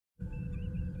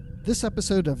This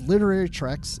episode of Literary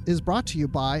Treks is brought to you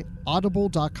by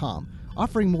Audible.com,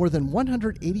 offering more than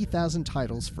 180,000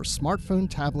 titles for smartphone,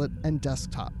 tablet, and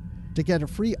desktop. To get a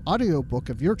free audiobook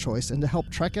of your choice and to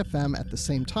help Trek FM at the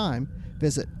same time,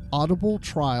 visit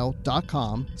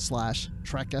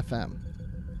audibletrial.com/trekfm.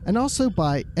 And also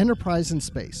by Enterprise in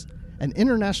Space, an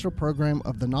international program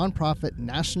of the nonprofit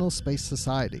National Space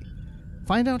Society.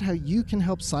 Find out how you can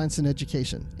help science and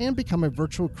education and become a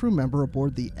virtual crew member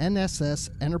aboard the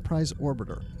NSS Enterprise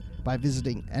Orbiter by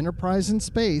visiting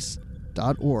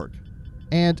enterpriseinspace.org.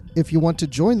 And if you want to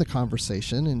join the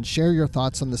conversation and share your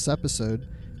thoughts on this episode,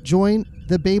 join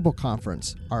the Babel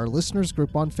Conference, our listeners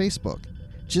group on Facebook.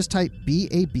 Just type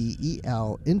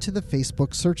BABEL into the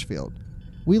Facebook search field.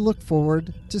 We look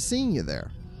forward to seeing you there.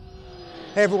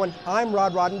 Hey everyone, I'm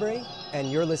Rod Roddenberry,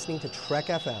 and you're listening to Trek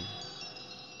FM.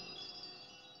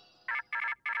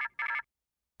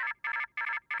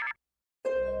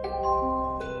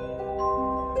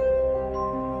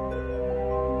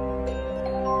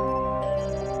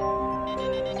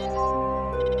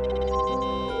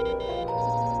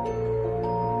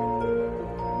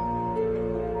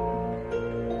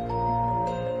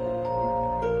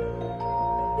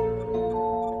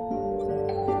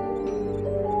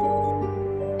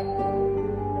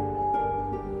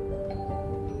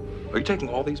 Are you taking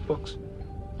all these books?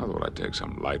 I thought I'd take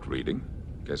some light reading,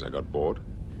 in case I got bored.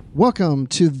 Welcome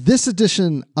to this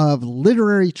edition of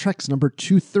Literary Treks number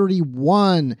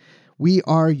 231. We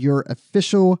are your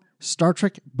official Star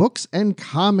Trek books and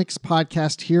comics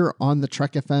podcast here on the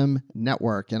Trek FM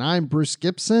network. And I'm Bruce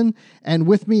Gibson, and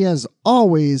with me as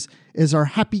always is our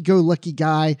happy-go-lucky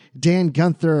guy, Dan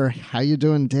Gunther. How you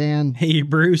doing, Dan? Hey,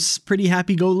 Bruce. Pretty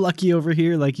happy-go-lucky over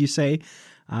here, like you say.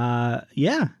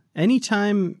 Yeah.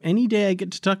 Anytime, any day I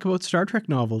get to talk about Star Trek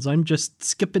novels, I'm just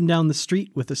skipping down the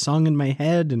street with a song in my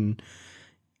head, and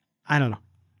I don't know.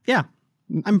 Yeah.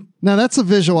 Now that's a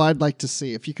visual I'd like to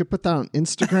see. If you could put that on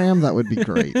Instagram, that would be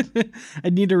great.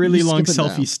 I'd need a really long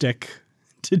selfie stick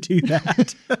to do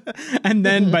that. And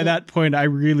then by that point, I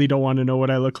really don't want to know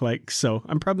what I look like, so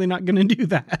I'm probably not going to do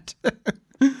that.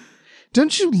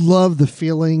 Don't you love the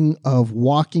feeling of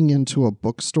walking into a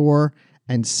bookstore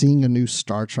and seeing a new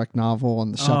Star Trek novel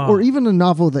on the shelf, or even a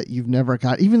novel that you've never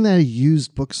got, even at a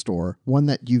used bookstore, one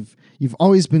that you've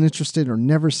always been interested or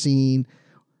never seen?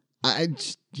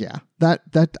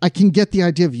 That I can get the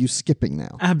idea of you skipping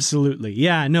now. Absolutely.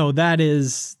 Yeah, no, that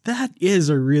is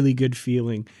a really good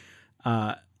feeling.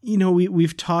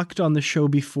 We've talked on the show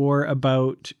before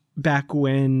about back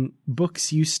when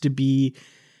books used to be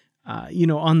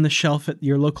on the shelf at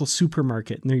your local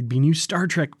supermarket, and there'd be new Star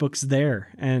Trek books there.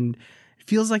 And it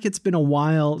feels like it's been a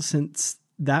while since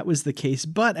that was the case,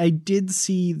 but I did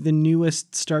see the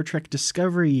newest Star Trek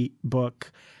Discovery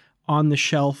book on the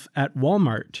shelf at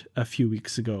Walmart a few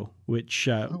weeks ago, which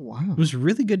was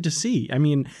really good to see. I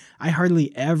mean, I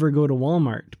hardly ever go to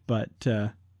Walmart, but, they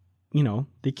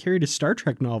carried a Star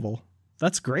Trek novel.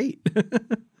 That's great.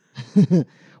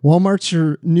 Walmart's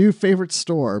your new favorite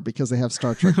store because they have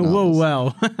Star Trek novels. Whoa,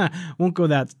 well, won't go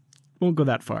that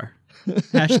far.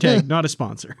 Hashtag not a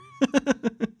sponsor.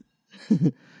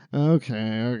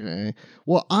 Okay.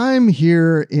 Well, I'm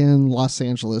here in Los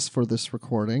Angeles for this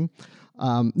recording.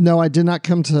 No, I did not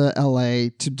come to LA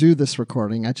to do this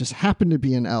recording. I just happened to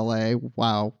be in LA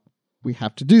while we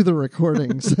have to do the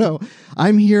recording. So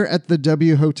I'm here at the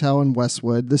W Hotel in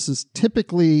Westwood. This is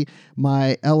typically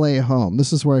my LA home.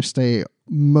 This is where I stay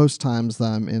most times that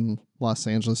I'm in Los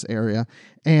Angeles area.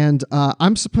 And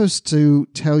I'm supposed to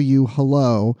tell you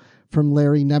hello from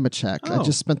Larry Nemeczek. Oh. I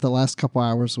just spent the last couple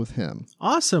hours with him.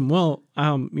 Awesome. Well,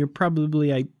 you're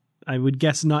probably, I would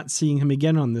guess, not seeing him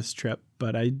again on this trip,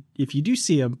 but if you do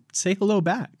see him, say hello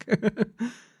back.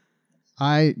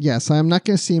 Yes, I'm not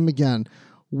going to see him again.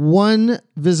 One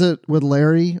visit with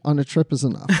Larry on a trip is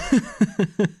enough.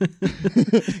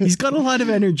 He's got a lot of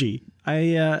energy.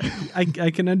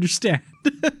 I can understand.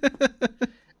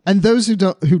 And those who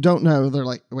don't know, they're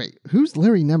like, wait, who's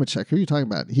Larry Nemeczek? Who are you talking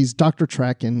about? He's Dr.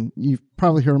 Trek, and you've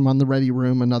probably heard him on the Ready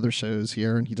Room and other shows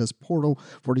here. And he does Portal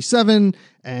 47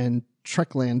 and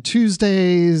Trekland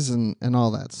Tuesdays and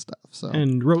all that stuff. So,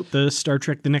 and wrote the Star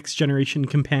Trek: The Next Generation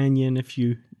companion. If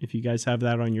you guys have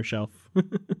that on your shelf.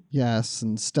 Yes,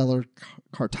 and Stellar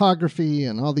Cartography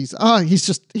and all these. He's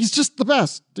just the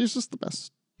best. He's just the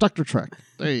best. Dr. Trek.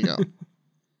 There you go.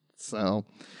 So.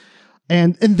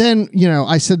 And then,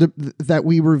 I said that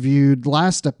we reviewed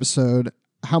last episode,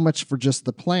 How Much for Just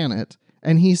the Planet?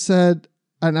 And he said,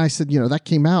 And I said, that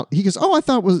came out. He goes, oh, I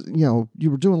thought it was, you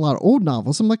were doing a lot of old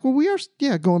novels. I'm like, well, we are,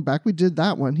 going back. We did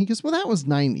that one. He goes, well, that was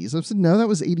 90s. I said, no, that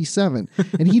was 87.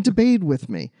 And he debated with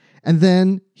me. And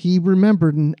then he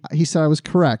remembered and he said I was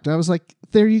correct. And I was like,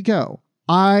 there you go.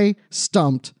 I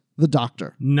stumped the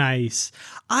doctor. Nice.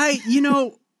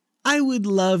 I would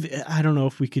love, I don't know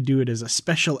if we could do it as a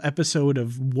special episode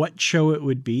of what show it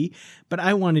would be, but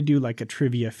I want to do like a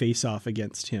trivia face-off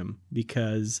against him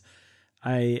because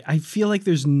I feel like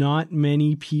there's not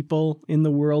many people in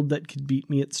the world that could beat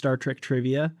me at Star Trek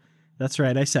trivia. That's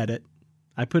right. I said it.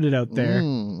 I put it out there.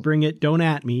 Bring it. Don't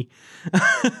at me.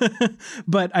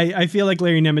 But I feel like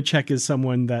Larry Nemeczek is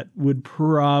someone that would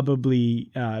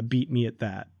probably beat me at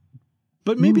that.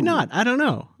 But maybe not. I don't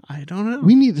know.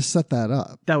 We need to set that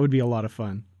up. That would be a lot of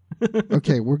fun.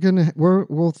 Okay,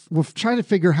 we'll try to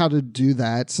figure how to do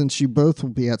that since you both will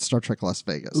be at Star Trek Las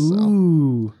Vegas.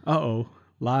 Ooh. Uh-oh.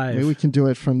 Live. Maybe we can do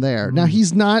it from there. Now,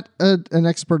 he's not an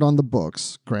expert on the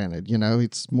books, granted.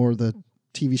 It's more the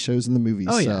TV shows and the movies.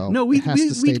 Oh, yeah. So no, we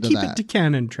keep that. it to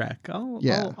canon track.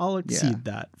 I'll exceed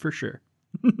that for sure.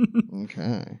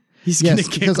 Okay. He's going to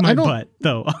kick my butt,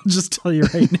 though. I'll just tell you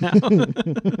right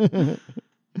now.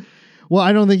 Well,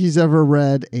 I don't think he's ever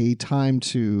read A Time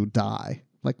to Die,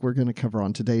 like we're going to cover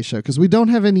on today's show, because we don't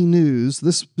have any news.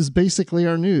 This is basically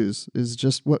our news, is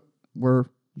just what we're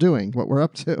doing, what we're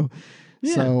up to.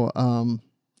 Yeah. So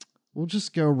we'll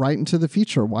just go right into the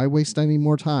feature. Why waste any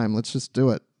more time? Let's just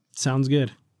do it. Sounds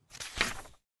good.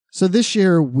 So this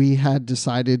year we had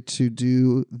decided to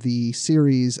do the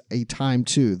series A Time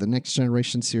To, the Next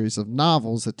Generation series of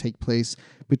novels that take place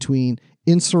between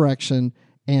Insurrection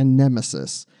and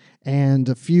Nemesis. And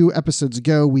a few episodes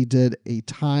ago, we did A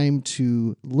Time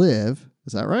to Live.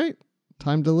 Is that right?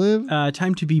 Time to Live?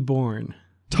 Time to Be Born.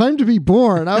 Time to Be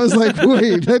Born. I was like,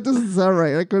 wait, that doesn't sound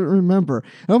right. I couldn't remember.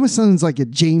 It almost sounds like a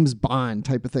James Bond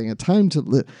type of thing. A Time to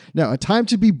Live. No, A Time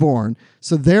to Be Born.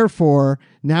 So therefore,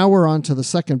 now we're on to the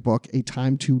second book, A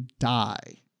Time to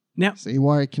Die. Now, see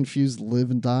why I confused live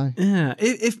and die? Yeah.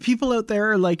 If people out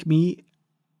there are like me,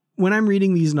 when I'm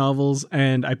reading these novels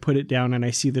and I put it down and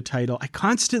I see the title, I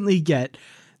constantly get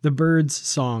the Byrds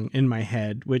song in my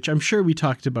head, which I'm sure we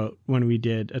talked about when we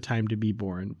did A Time to Be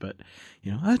Born, but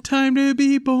a time to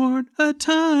be born, a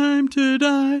time to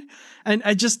die. And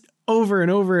I just over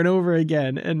and over and over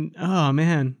again. And oh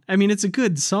man, I mean, it's a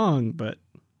good song, but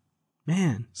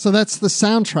man. So that's the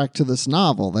soundtrack to this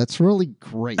novel. That's really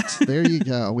great. There you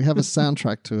go. We have a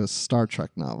soundtrack to a Star Trek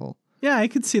novel. Yeah, I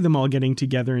could see them all getting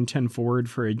together in 10 Forward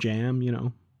for a jam,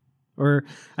 Or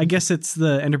I guess it's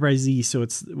the Enterprise E, so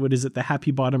it's, what is it, the Happy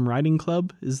Bottom Riding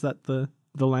Club? Is that the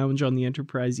lounge on the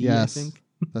Enterprise E, yes, I think?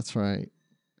 That's right.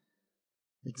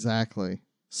 Exactly.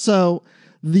 So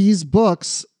these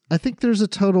books, I think there's a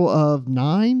total of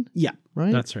 9? Yeah,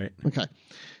 right? That's right. Okay.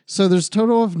 So there's a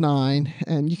total of 9,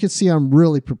 and you can see I'm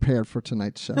really prepared for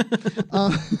tonight's show.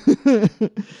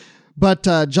 But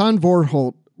John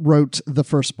Vorholt wrote the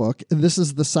first book, and this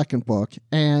is the second book,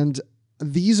 and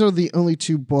these are the only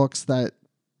 2 books that,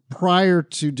 prior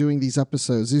to doing these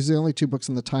episodes, these are the only 2 books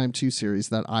in the Time 2 series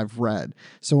that I've read.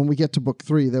 So when we get to book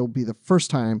 3, that will be the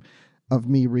first time of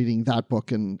me reading that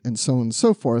book and so on and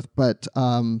so forth. But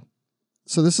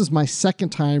so this is my second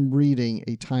time reading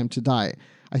A Time to Die.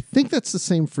 I think that's the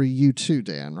same for you too,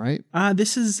 Dan, right?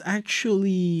 This is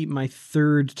actually my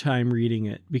third time reading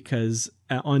it because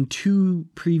on 2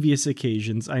 previous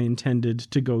occasions I intended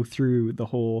to go through the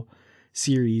whole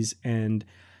series, and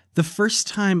the first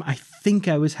time I think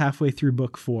I was halfway through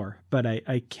book 4, but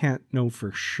I can't know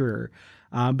for sure.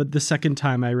 But the second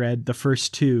time I read the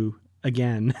first 2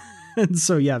 again. And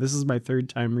so yeah, this is my third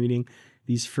time reading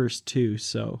these first 2.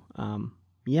 So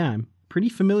yeah, I'm pretty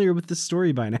familiar with this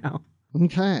story by now.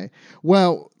 Okay.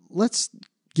 Well, let's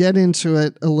get into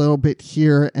it a little bit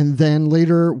here, and then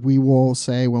later we will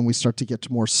say, when we start to get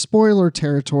to more spoiler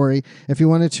territory, if you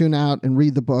want to tune out and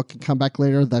read the book and come back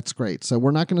later, that's great. So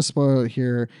we're not going to spoil it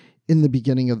here in the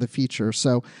beginning of the feature.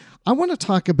 So I want to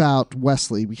talk about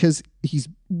Wesley because he's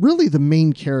really the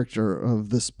main character of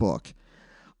this book.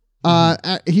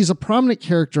 He's a prominent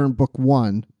character in book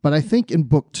 1, but I think in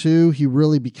book 2, he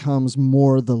really becomes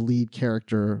more the lead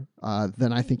character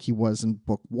than I think he was in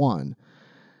book 1.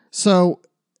 So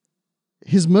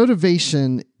his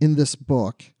motivation in this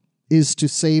book is to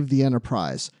save the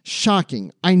Enterprise.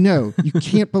 Shocking. I know. You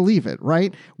can't believe it,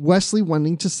 right? Wesley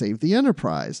wanting to save the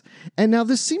Enterprise. And now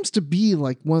this seems to be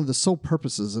like one of the sole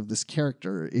purposes of this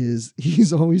character is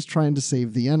he's always trying to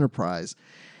save the Enterprise.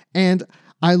 And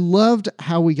I loved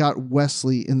how we got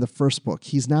Wesley in the first book.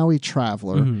 He's now a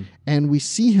traveler, and we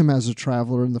see him as a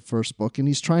traveler in the first book, and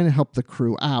he's trying to help the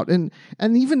crew out. And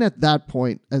even at that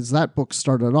point, as that book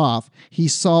started off, he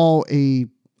saw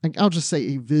I'll just say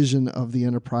a vision of the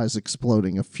Enterprise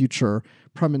exploding, a future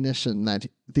premonition that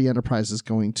the Enterprise is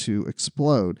going to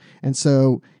explode. And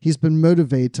so he's been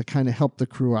motivated to kind of help the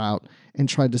crew out and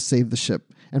try to save the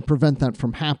ship and prevent that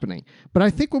from happening. But I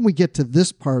think when we get to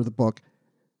this part of the book,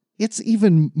 it's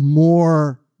even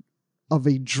more of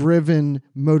a driven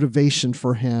motivation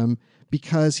for him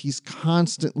because he's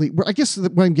constantly, I guess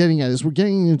what I'm getting at is we're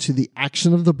getting into the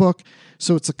action of the book.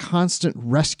 So it's a constant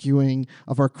rescuing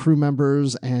of our crew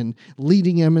members and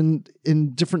leading them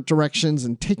in different directions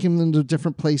and taking them to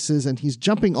different places. And he's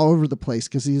jumping all over the place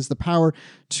because he has the power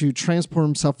to transport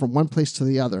himself from one place to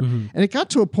the other. And it got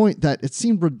to a point that it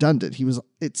seemed redundant.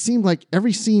 It seemed like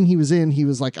every scene he was in, he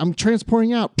was like, I'm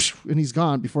transporting out, and he's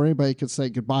gone before anybody could say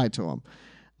goodbye to him.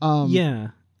 Yeah.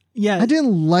 I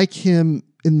didn't like him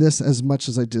in this as much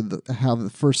as I did how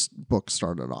the first book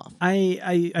started off.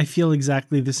 I feel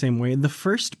exactly the same way. The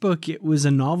first book, it was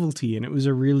a novelty, and it was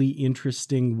a really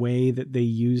interesting way that they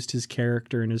used his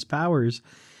character and his powers.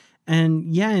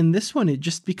 And yeah, in this one, it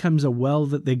just becomes a well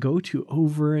that they go to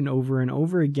over and over and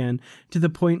over again, to the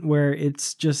point where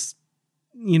it's just,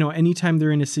 anytime they're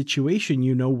in a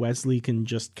situation, Wesley can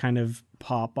just kind of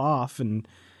pop off and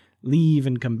leave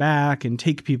and come back and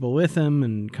take people with him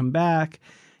and come back.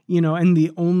 And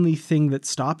the only thing that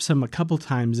stops him a couple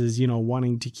times is,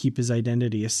 wanting to keep his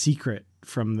identity a secret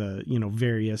from the,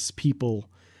 various people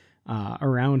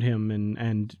around him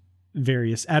and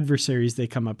various adversaries they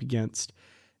come up against.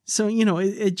 So,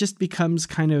 it just becomes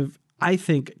kind of, I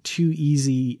think, too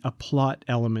easy a plot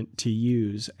element to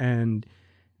use. And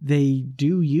they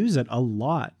do use it a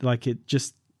lot. Like it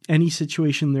just, any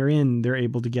situation they're in, they're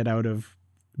able to get out of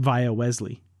via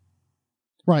Wesley.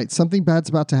 Right. Something bad's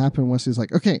about to happen. Wesley's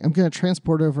like, okay, I'm going to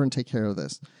transport over and take care of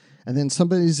this. And then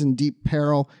somebody's in deep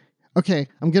peril. Okay,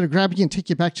 I'm going to grab you and take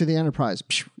you back to the Enterprise.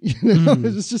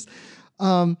 It's just,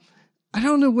 I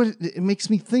don't know what it makes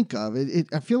me think of.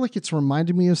 I feel like it's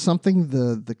reminded me of something,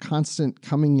 the constant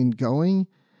coming and going.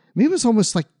 Maybe it was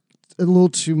almost like a little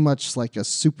too much like a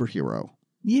superhero.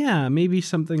 Yeah, maybe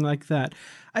something like that.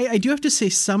 I do have to say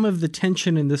some of the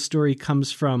tension in this story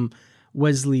comes from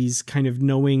Wesley's kind of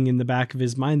knowing in the back of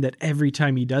his mind that every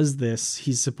time he does this,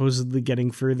 he's supposedly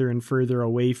getting further and further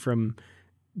away from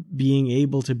being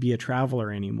able to be a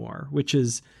traveler anymore, which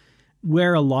is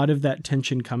where a lot of that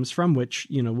tension comes from, which,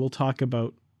 we'll talk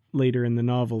about later in the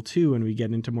novel too, when we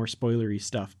get into more spoilery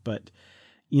stuff. But,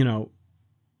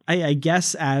 I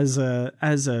guess as a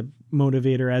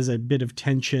motivator, as a bit of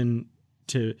tension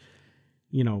to,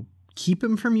 keep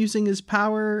him from using his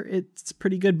power, it's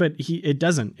pretty good, but it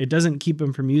doesn't keep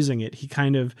him from using it. He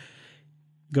kind of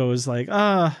goes like,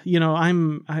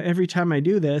 every time I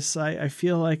do this, I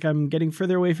feel like I'm getting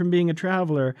further away from being a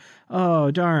traveler.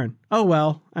 Oh, darn. Oh,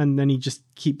 well. And then he just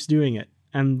keeps doing it.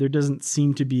 And there doesn't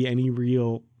seem to be any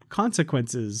real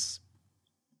consequences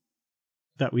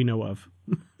that we know of.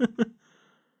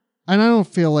 And I don't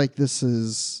feel like this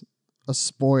is a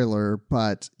spoiler,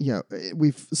 but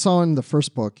we saw in the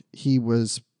first book, he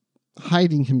was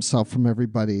hiding himself from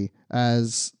everybody,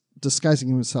 as disguising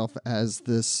himself as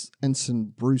this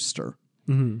Ensign Brewster.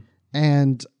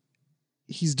 And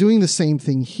he's doing the same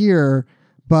thing here,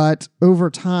 but over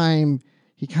time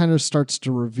he kind of starts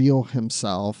to reveal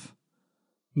himself.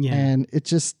 Yeah. And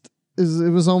it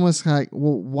was almost like,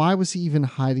 well, why was he even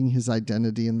hiding his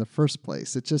identity in the first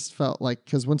place? It just felt like,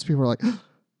 because once people were like,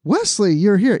 Wesley,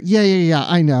 you're here. Yeah,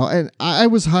 I know. And I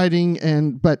was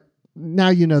hiding, but now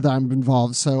you know that I'm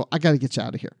involved, so I got to get you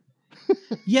out of here.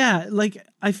 Yeah, like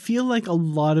I feel like a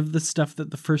lot of the stuff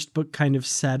that the first book kind of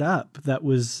set up that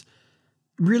was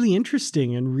really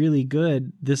interesting and really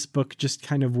good, this book just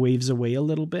kind of waves away a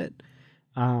little bit.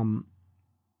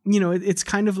 It's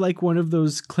kind of like one of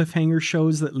those cliffhanger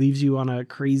shows that leaves you on a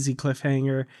crazy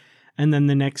cliffhanger. And then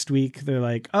the next week they're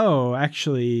like, oh,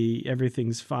 actually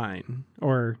everything's fine,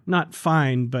 or not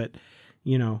fine, but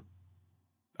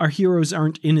our heroes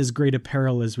aren't in as great a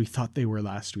peril as we thought they were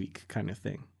last week, kind of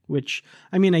thing, which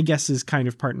I guess is kind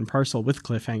of part and parcel with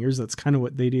cliffhangers. That's kind of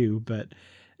what they do. But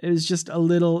it was just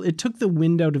it took the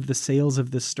wind out of the sails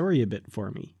of this story a bit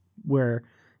for me, where,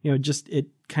 just it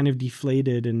kind of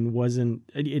deflated and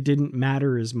it didn't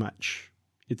matter as much,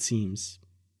 it seems.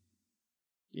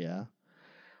 Yeah.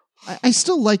 I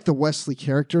still like the Wesley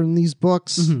character in these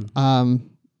books. I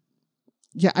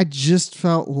just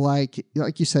felt like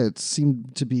you said, it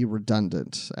seemed to be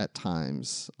redundant at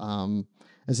times,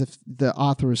 as if the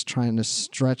author was trying to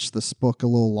stretch this book a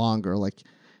little longer. Like,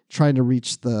 trying to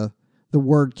reach the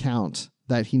word count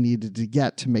that he needed to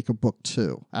get to make a book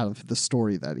 2 out of the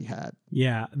story that he had.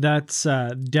 Yeah, that's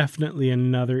definitely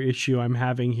another issue I'm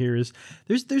having here is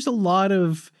there's a lot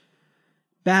of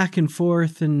back and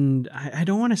forth, and I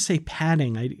don't want to say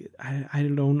padding. I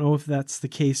don't know if that's the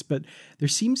case, but there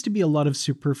seems to be a lot of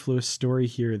superfluous story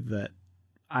here that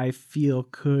I feel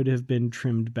could have been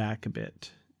trimmed back a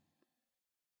bit.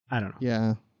 I don't know.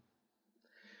 Yeah.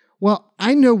 Well,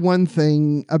 I know one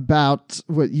thing about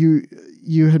what you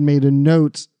had made a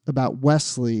note about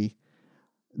Wesley.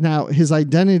 Now, his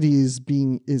identity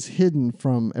is hidden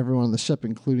from everyone on the ship,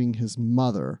 including his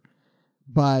mother.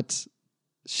 But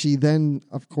she then,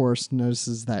 of course,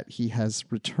 notices that he has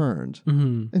returned.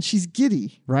 Mm-hmm. And she's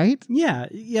giddy, right?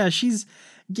 Yeah, she's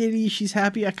giddy. She's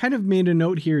happy. I kind of made a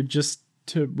note here just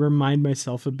to remind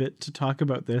myself a bit to talk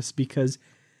about this because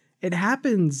it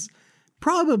happens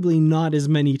probably not as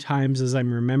many times as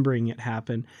I'm remembering it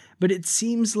happen, but it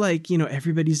seems like,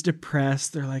 everybody's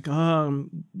depressed. They're like, oh,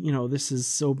 this is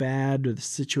so bad, or the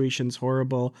situation's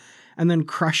horrible. And then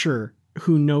Crusher,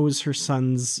 who knows her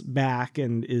son's back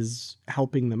and is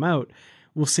helping them out,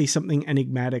 will say something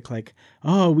enigmatic like,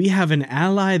 oh, we have an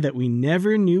ally that we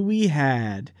never knew we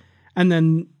had. And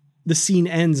then the scene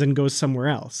ends and goes somewhere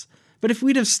else. But if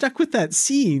we'd have stuck with that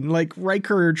scene, like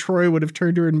Riker or Troy would have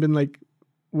turned to her and been like,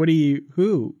 what are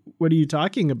you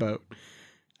talking about?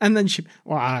 And then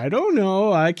I don't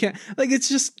know. I can't, like, it's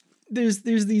just, there's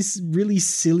these really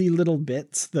silly little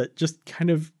bits that just kind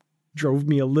of drove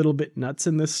me a little bit nuts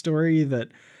in this story that,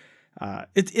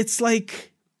 it's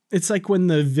like when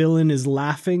the villain is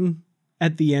laughing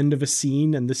at the end of a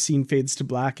scene and the scene fades to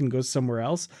black and goes somewhere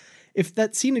else. If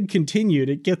that scene had continued,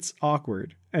 it gets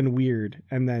awkward and weird.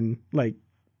 And then, like,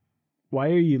 why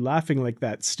are you laughing like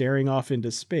that, staring off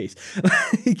into space?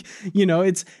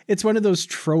 It's one of those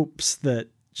tropes that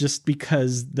just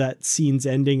because that scene's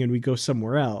ending and we go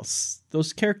somewhere else,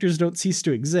 those characters don't cease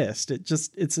to exist.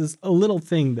 It's a little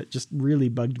thing that just really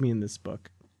bugged me in this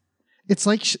book. It's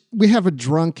like we have a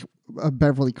drunk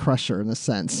Beverly Crusher in a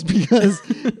sense, because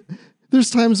there's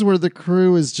times where the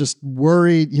crew is just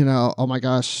worried, oh my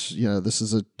gosh, this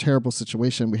is a terrible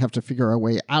situation. We have to figure our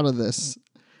way out of this.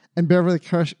 And Beverly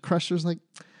Crusher's like,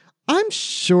 I'm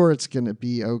sure it's going to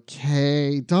be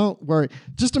okay. Don't worry.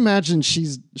 Just imagine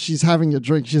she's having a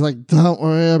drink. She's like, don't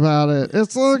worry about it.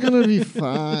 It's all going to be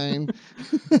fine.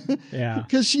 Yeah.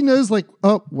 Because she knows, like,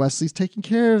 oh, Wesley's taking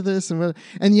care of this. And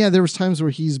yeah, there was times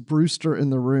where he's Brewster in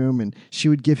the room and she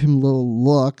would give him little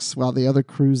looks while the other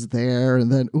crew's there.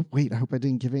 And then, oh, wait, I hope I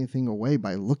didn't give anything away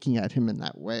by looking at him in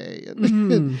that way.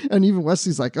 And even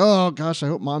Wesley's like, oh, gosh, I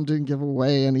hope Mom didn't give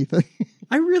away anything.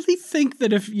 I really think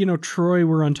that if, Troy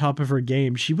were on top of her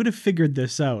game, she would have figured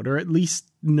this out, or at least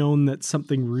known that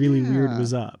something really weird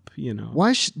was up,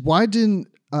 Why didn't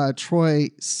Troy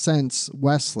sense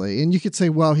Wesley? And you could say,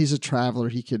 well, he's a traveler.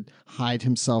 He could hide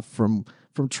himself from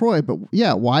Troy. But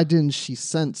yeah, why didn't she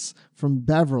sense from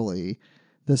Beverly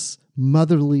this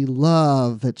motherly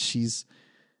love that she's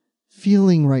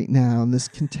feeling right now and this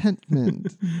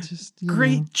contentment? Just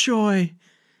great joy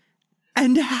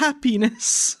and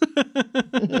happiness.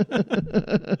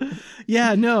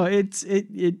 Yeah, no,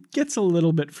 it gets a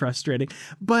little bit frustrating,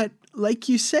 but like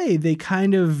you say, they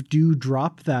kind of do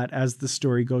drop that as the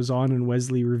story goes on and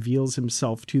Wesley reveals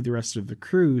himself to the rest of the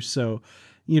crew. So,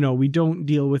 we don't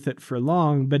deal with it for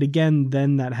long, but again,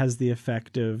 then that has the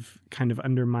effect of kind of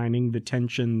undermining the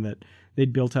tension that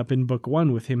they'd built up in book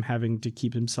 1 with him having to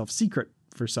keep himself secret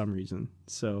for some reason.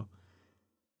 So,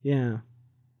 yeah.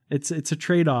 It's a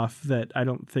trade-off that I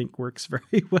don't think works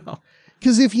very well.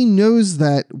 Because if he knows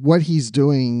that what he's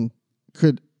doing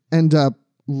could end up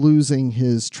losing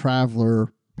his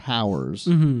traveler powers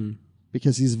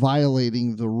because he's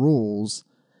violating the rules,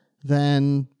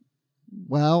 then,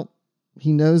 well,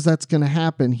 he knows that's going to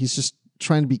happen. He's just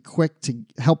trying to be quick to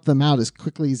help them out as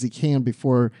quickly as he can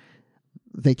before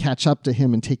they catch up to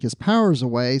him and take his powers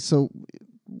away. So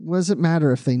what does it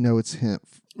matter if they know it's him?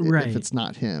 Right. If it's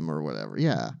not him or whatever.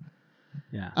 Yeah.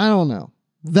 I don't know.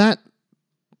 That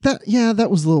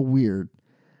was a little weird.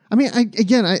 I mean,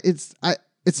 it's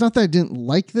not that I didn't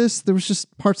like this. There was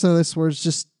just parts of this where it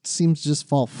just seems to just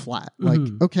fall flat. Like,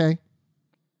 okay,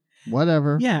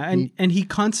 whatever. Yeah. And he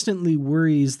constantly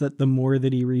worries that the more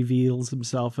that he reveals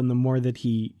himself and the more that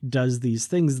he does these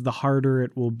things, the harder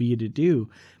it will be to do.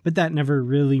 But that never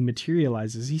really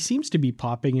materializes. He seems to be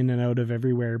popping in and out of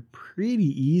everywhere pretty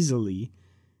easily.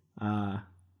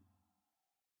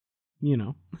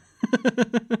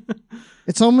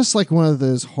 It's almost like one of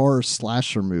those horror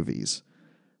slasher movies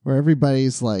where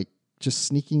everybody's like just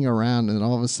sneaking around and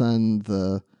all of a sudden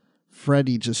the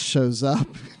Freddie just shows up,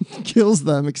 kills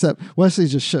them, except Wesley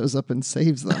just shows up and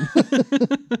saves them.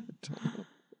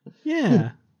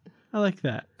 Yeah, I like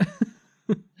that.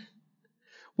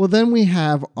 Well, then we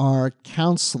have our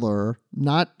counselor,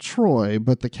 not Troy,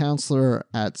 but the counselor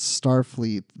at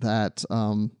Starfleet that,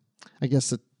 I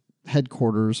guess at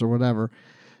headquarters or whatever,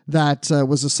 that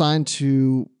was assigned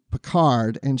to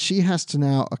Picard, and she has to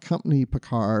now accompany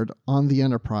Picard on the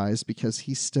Enterprise because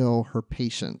he's still her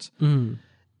patient.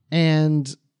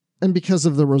 And because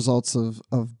of the results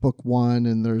of book 1,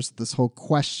 and there's this whole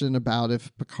question about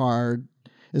if Picard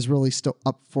is really still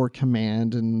up for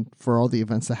command and for all the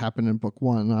events that happened in book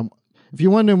 1. If you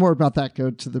want to know more about that, go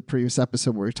to the previous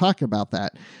episode where we talk about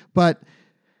that. But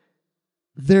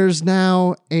there's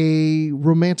now a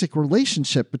romantic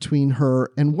relationship between her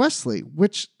and Wesley,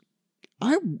 which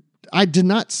I did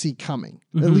not see coming,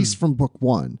 at least from book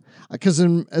 1. Because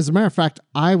as a matter of fact,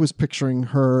 I was picturing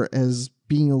her as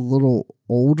being a little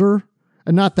older.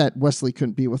 And not that Wesley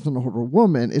couldn't be with an older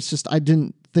woman. It's just I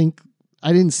didn't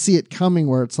see it coming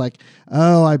where it's like,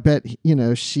 oh, I bet,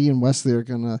 she and Wesley are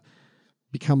going to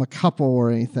become a couple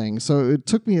or anything. So it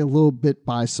took me a little bit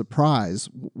by surprise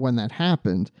when that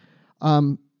happened.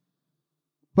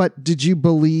 But did you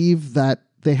believe that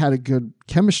they had a good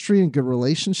chemistry and good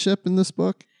relationship in this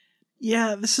book?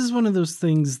 Yeah, this is one of those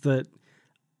things that,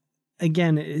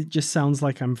 again, it just sounds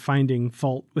like I'm finding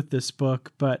fault with this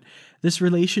book, but this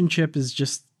relationship is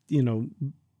just,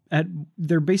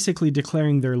 they're basically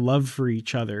declaring their love for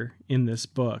each other in this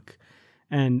book.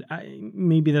 And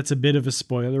maybe that's a bit of a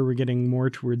spoiler. We're getting more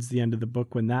towards the end of the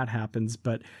book when that happens,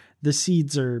 but the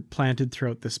seeds are planted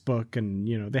throughout this book, and,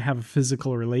 they have a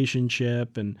physical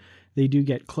relationship and they do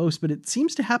get close, but it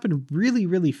seems to happen really,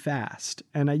 really fast.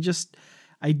 And I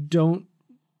don't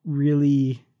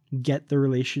really get the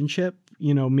relationship.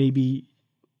 Maybe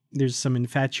there's some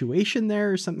infatuation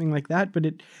there or something like that, but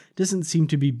it doesn't seem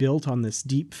to be built on this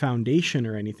deep foundation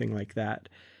or anything like that.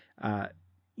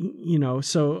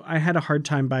 So I had a hard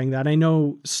time buying that. I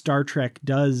know Star Trek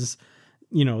does,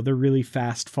 the really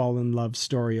fast fall in love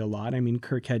story a lot. I mean,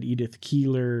 Kirk had Edith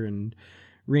Keeler and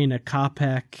Raina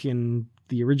Kopek in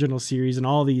the original series, and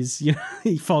all these,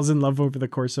 he falls in love over the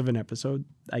course of an episode.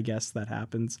 I guess that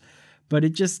happens, but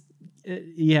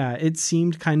it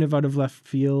seemed kind of out of left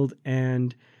field.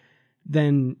 And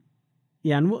then,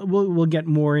 and we'll get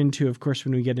more into, of course,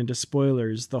 when we get into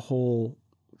spoilers, the whole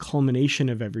culmination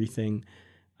of everything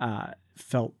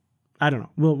felt, I don't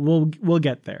know. We'll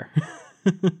get there.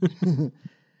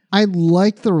 I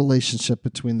like the relationship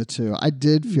between the two. I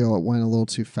did feel it went a little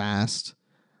too fast.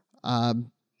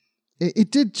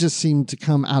 It did just seem to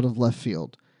come out of left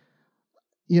field.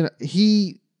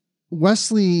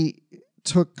 Wesley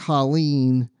took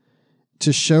Colleen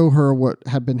to show her what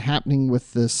had been happening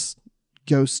with this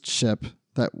ghost ship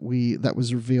that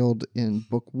was revealed in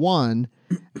book 1,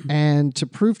 and to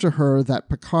prove to her that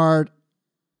Picard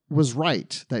was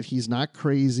right, that he's not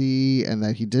crazy and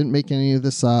that he didn't make any of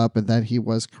this up and that he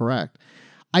was correct.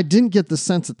 I didn't get the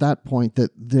sense at that point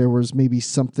that there was maybe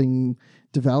something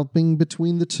developing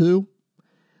between the two.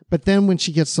 But then when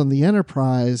she gets on the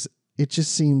Enterprise, it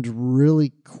just seemed really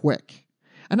quick.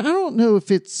 And I don't know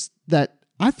if it's that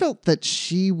I felt that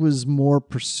she was more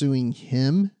pursuing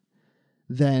him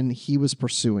than he was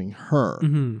pursuing her.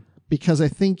 Because I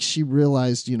think she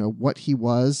realized, what he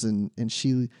was, and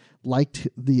she liked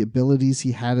the abilities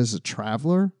he had as a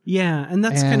traveler. Yeah, and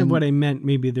that's kind of what I meant.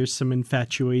 Maybe there's some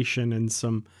infatuation and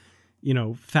some,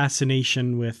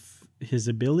 fascination with his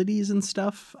abilities and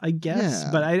stuff, I guess.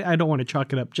 Yeah. But I don't want to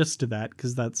chalk it up just to that,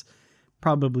 because that's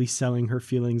probably selling her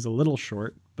feelings a little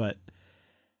short. But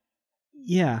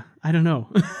yeah, I don't know.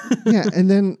 Yeah, and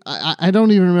then I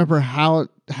don't even remember how it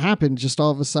happened. Just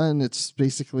all of a sudden, it's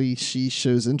basically she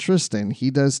shows interest and he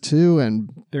does too,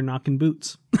 and they're knocking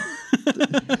boots.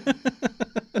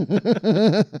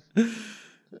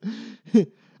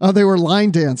 Oh, they were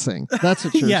line dancing. That's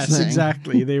what you're yes, saying. Yes,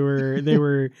 exactly. They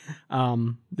were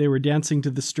dancing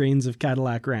to the strains of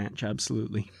Cadillac Ranch.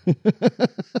 Absolutely.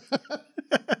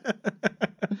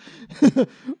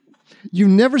 You've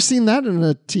never seen that in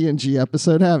a TNG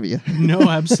episode, have you? No,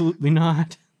 absolutely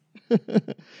not.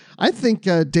 I think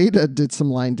Data did some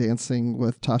line dancing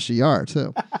with Tasha Yar,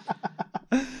 too.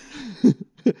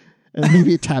 And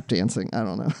maybe tap dancing. I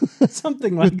don't know.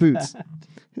 Something like with boots.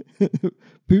 That.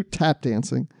 Boot tap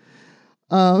dancing.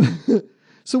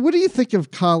 So what do you think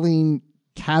of Colleen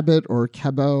Cabot or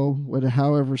Cabot,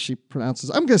 however she pronounces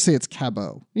it? I'm going to say it's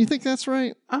Cabot. You think that's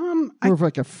right? More of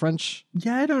like a French.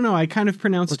 Yeah, I don't know. I kind of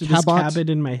pronounced it as Cabot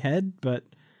in my head, but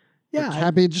yeah. Or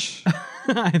cabbage.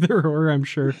 Either or, I'm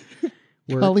sure.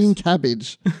 Colleen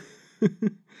Cabbage.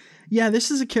 Yeah,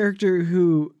 this is a character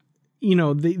who,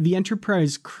 the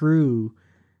Enterprise crew,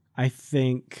 I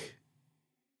think,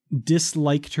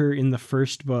 disliked her in the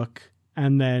first book.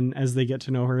 And then as they get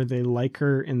to know her, they like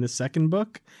her in the second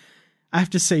book. I have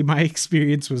to say my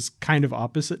experience was kind of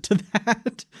opposite to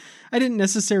that. I didn't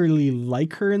necessarily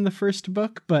like her in the first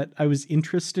book, but I was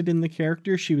interested in the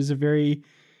character. She was a very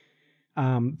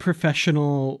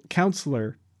professional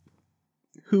counselor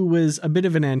who was a bit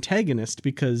of an antagonist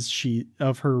because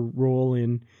of her role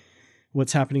in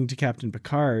what's happening to Captain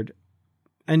Picard.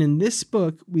 And in this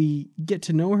book, we get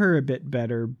to know her a bit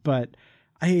better, but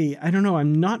I don't know.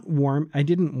 I'm not warm. I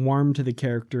didn't warm to the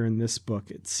character in this book.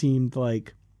 It seemed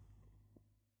like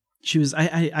she was,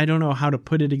 I don't know how to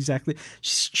put it exactly.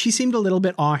 She seemed a little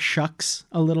bit aw shucks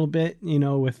a little bit,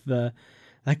 with the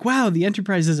like, wow, the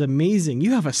Enterprise is amazing.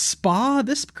 You have a spa?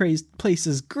 This place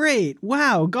is great.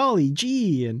 Wow, golly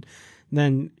gee. And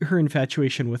then her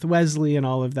infatuation with Wesley and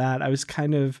all of that. I was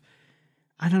kind of,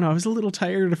 I don't know. I was a little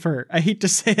tired of her. I hate to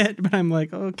say it, but I'm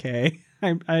like, okay.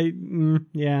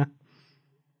 Yeah.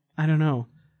 I don't know.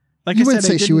 Like you I would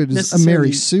said, say she was a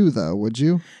Mary Sue, though, would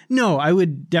you? No, I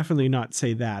would definitely not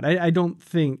say that. I don't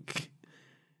think.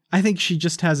 I think she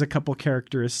just has a couple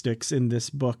characteristics in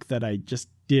this book that I just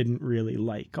didn't really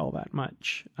like all that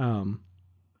much.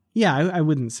 Yeah, I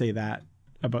wouldn't say that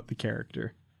about the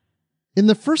character. In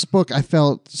the first book, I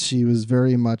felt she was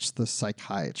very much the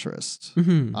psychiatrist.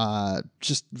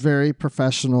 Just very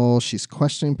professional. She's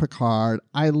questioning Picard.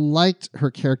 I liked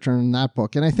her character in that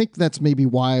book. And I think that's maybe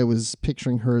why I was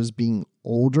picturing her as being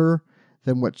older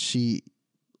than what she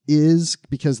is,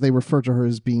 because they refer to her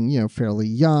as being, fairly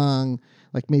young,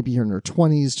 like maybe in her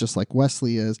 20s, just like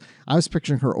Wesley is. I was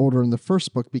picturing her older in the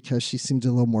first book because she seemed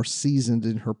a little more seasoned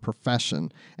in her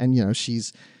profession. And,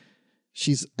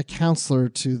 she's a counselor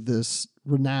to this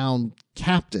renowned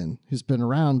captain who's been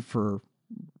around for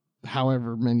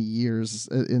however many years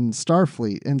in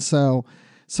Starfleet. And so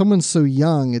someone so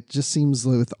young, it just seems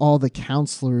with all the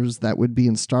counselors that would be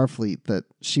in Starfleet that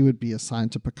she would be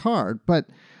assigned to Picard. But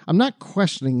I'm not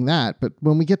questioning that. But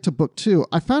when we get to book 2,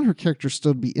 I found her character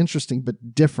still to be interesting,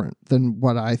 but different than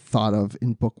what I thought of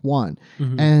in book 1.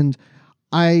 Mm-hmm. And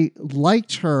I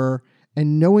liked her,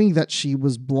 and knowing that she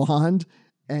was blonde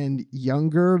and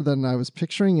younger than I was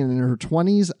picturing and in her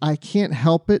 20s, I can't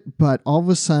help it, but all of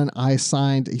a sudden I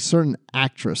assigned a certain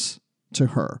actress to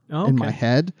her in my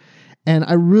head. And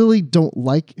I really don't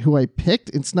like who I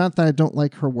picked. It's not that I don't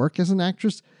like her work as an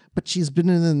actress, but she's been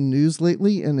in the news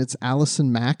lately, and it's Allison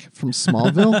Mack from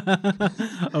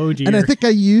Smallville. Oh, dear. And I think I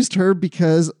used her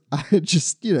because I had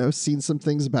just, seen some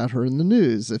things about her in the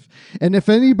news. If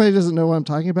anybody doesn't know what I'm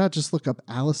talking about, just look up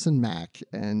Allison Mack,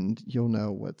 and you'll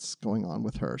know what's going on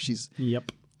with her. She's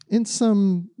in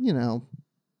some,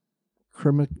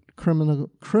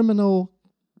 criminal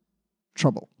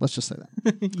trouble. Let's just say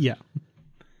that. Yeah.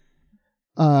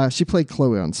 She played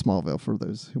Chloe on Smallville, for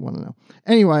those who want to know.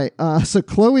 Anyway, so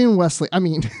Chloe and Wesley,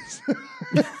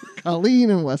 Colleen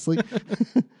and Wesley.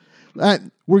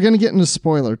 We're going to get into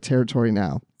spoiler territory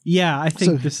now. Yeah, I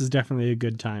think this is definitely a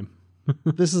good time.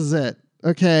 This is it.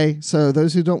 Okay, so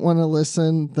those who don't want to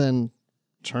listen, then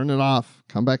turn it off.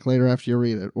 Come back later after you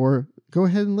read it. Or go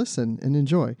ahead and listen and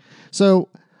enjoy. So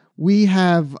we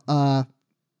have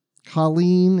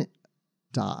Colleen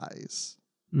dies.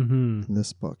 In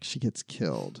this book. She gets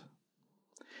killed.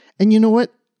 And you know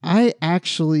what?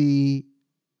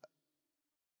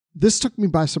 This took me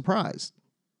by surprise.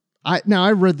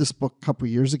 I read this book a couple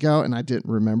years ago and I didn't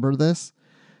remember this.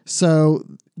 So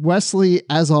Wesley,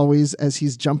 as always, as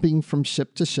he's jumping from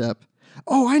ship to ship.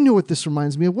 Oh, I know what this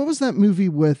reminds me of. What was that movie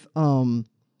with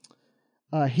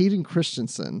Hayden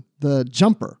Christensen? The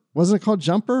Jumper. Wasn't it called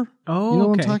Jumper? Oh, you know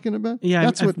what I'm talking about? Yeah,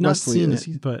 that's I've what Wesley not is.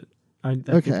 seen it, but I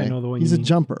think I know the one. He's a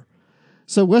jumper.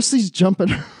 So Wesley's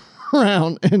jumping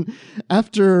around, and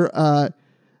after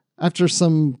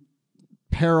some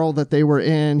peril that they were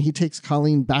in, he takes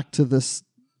Colleen back to this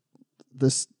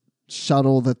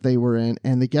shuttle that they were in,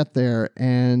 and they get there,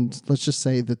 and let's just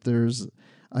say that there's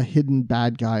a hidden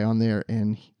bad guy on there,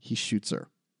 and he shoots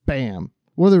her. Bam.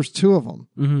 Well, there's 2 of them,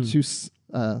 2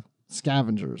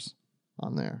 scavengers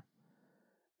on there.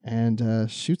 And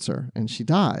shoots her, and she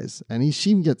dies. And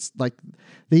she gets, they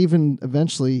even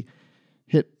eventually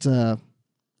blow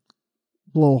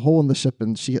a hole in the ship,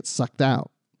 and she gets sucked out.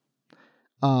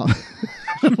 I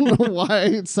don't know why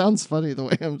it sounds funny the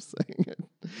way I'm saying it,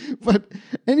 but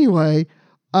anyway,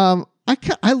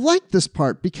 I like this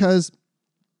part because,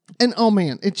 and oh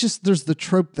man, there's the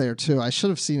trope there too. I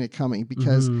should have seen it coming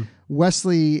because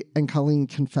Wesley and Colleen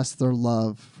confess their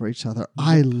love for each other.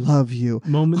 I love you.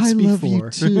 Moments I before. love you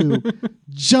too.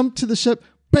 Jump to the ship.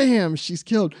 Bam! She's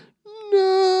killed.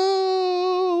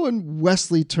 no, and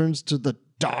Wesley turns to the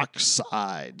dark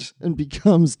side and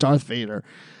becomes Darth Vader.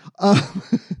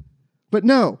 But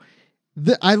no,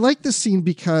 I like this scene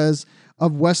because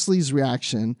of Wesley's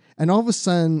reaction, and all of a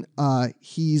sudden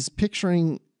he's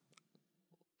picturing,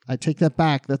 I take that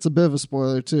back, that's a bit of a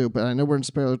spoiler too, but I know we're in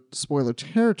spoiler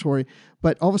territory,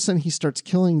 but all of a sudden he starts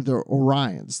killing the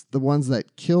Orions, the ones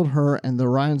that killed her and the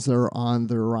Orions that are on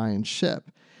the Orion ship.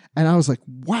 And I was like,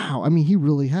 wow, I mean, he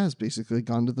really has basically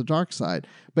gone to the dark side.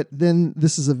 But then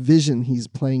this is a vision he's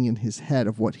playing in his head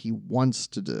of what he wants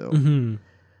to do. Mm-hmm.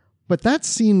 But that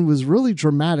scene was really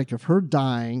dramatic of her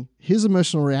dying, his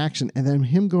emotional reaction, and then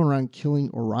him going around killing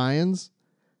Orions.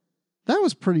 That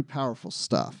was pretty powerful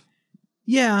stuff.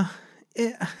 Yeah.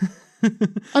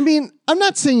 I mean, I'm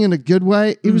not saying in a good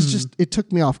way. It was just, it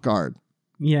took me off guard.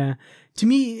 Yeah. To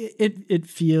me, it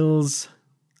feels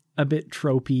a bit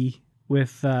tropey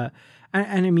with, and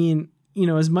I mean, you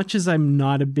know, as much as I'm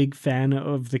not a big fan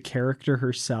of the character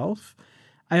herself,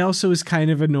 I also was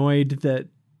kind of annoyed that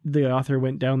the author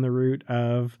went down the route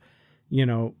of, you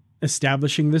know,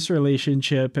 establishing this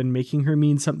relationship and making her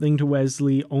mean something to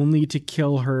Wesley only to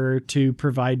kill her to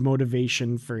provide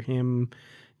motivation for him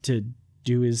to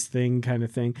do his thing kind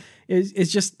of thing.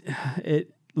 It's just,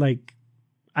 it like,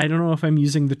 I don't know if I'm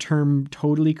using the term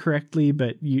totally correctly,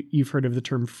 but you've heard of the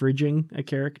term fridging a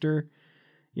character,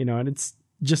 you know, and it's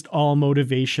just all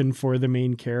motivation for the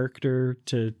main character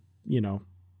to, you know,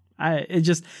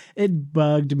 it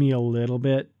bugged me a little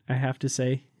bit, I have to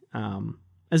say.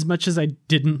 As much as I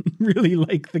didn't really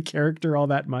like the character all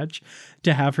that much,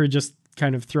 to have her just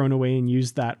kind of thrown away and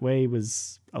used that way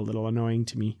was a little annoying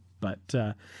to me. But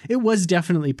it was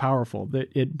definitely powerful.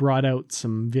 That it brought out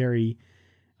some very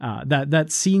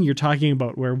that scene you're talking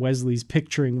about where Wesley's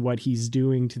picturing what he's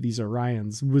doing to these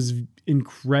Orions was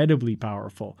incredibly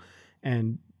powerful.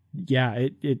 And yeah,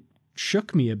 it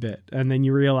shook me a bit. And then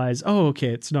you realize, oh, okay,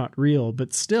 it's not real,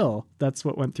 but still, that's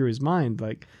what went through his mind.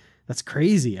 Like, that's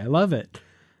crazy. I love it.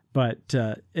 But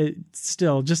it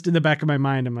still, just in the back of my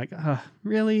mind, I'm like,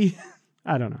 really?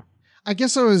 I don't know. I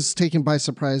guess I was taken by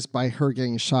surprise by her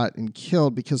getting shot and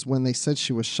killed, because when they said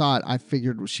she was shot, I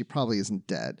figured she probably isn't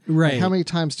dead. Right. Like, how many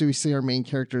times do we see our main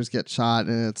characters get shot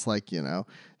and it's like, you know,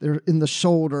 they're in the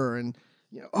shoulder and,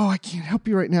 you know, oh, I can't help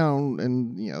you right now.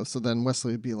 And, you know, so then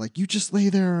Wesley would be like, you just lay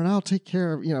there and I'll take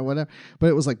care of, you know, whatever. But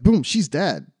it was like, boom, she's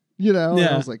dead. You know, yeah.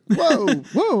 And I was like,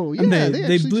 whoa, yeah. And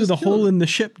they blew the hole her. in the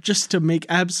ship just to make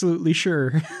absolutely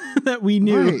sure that we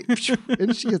knew. Right.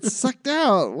 And she gets sucked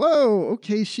out. Whoa,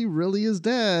 okay, she really is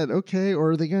dead. Okay,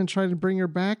 or are they going to try to bring her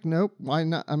back? Nope. Why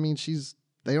not? I mean,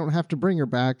 they don't have to bring her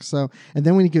back. So, and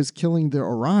then when he goes killing the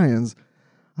Orions,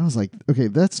 I was like, okay,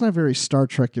 that's not very Star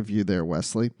Trek of you there,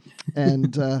 Wesley.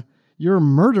 And you're a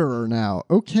murderer now.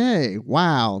 Okay,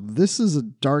 wow, this is a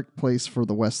dark place for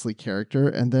the Wesley character.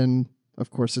 And then, of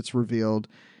course, it's revealed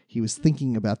he was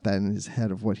thinking about that in his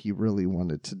head of what he really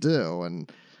wanted to do.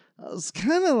 And I was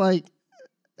kind of like,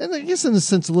 and I guess in a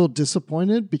sense, a little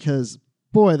disappointed, because,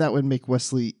 boy, that would make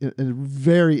Wesley a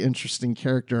very interesting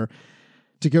character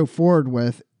to go forward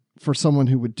with for someone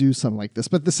who would do something like this.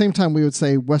 But at the same time, we would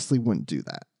say Wesley wouldn't do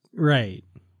that. Right.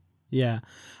 Yeah.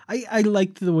 I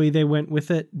liked the way they went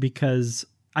with it, because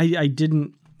I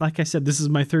didn't, like I said, this is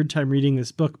my third time reading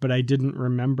this book, but I didn't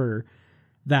remember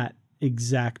that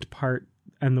exact part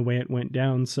and the way it went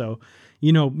down. So,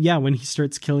 you know, yeah, when he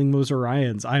starts killing those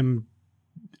Orions,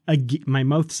 my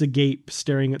mouth's agape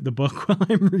staring at the book while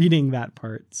I'm reading that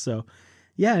part. So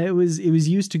yeah, it was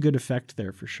used to good effect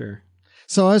there for sure.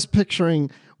 So I was picturing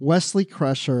Wesley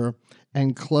Crusher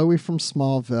and Chloe from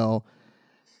Smallville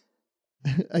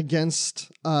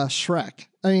against Shrek.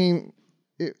 I mean,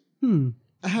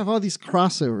 I have all these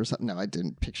crossovers. No, I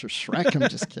didn't picture Shrek. I'm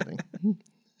just kidding.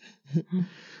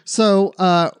 So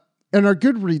in our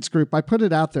Goodreads group, I put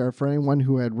it out there for anyone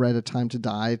who had read A Time to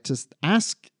Die to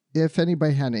ask if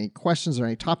anybody had any questions or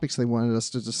any topics they wanted us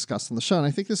to discuss on the show. And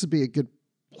I think this would be a good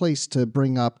place to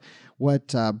bring up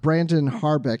what Brandon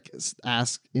Harbeck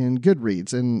asked in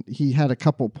Goodreads. And he had a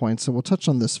couple points. So we'll touch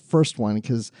on this first one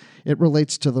because it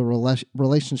relates to the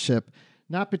relationship,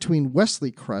 not between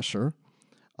Wesley Crusher,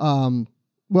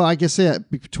 well, I guess, yeah,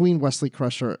 between Wesley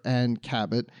Crusher and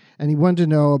Cabot. And he wanted to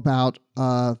know about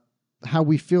how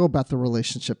we feel about the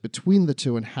relationship between the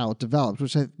two and how it developed,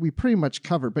 which we pretty much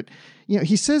covered. But, you know,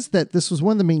 he says that this was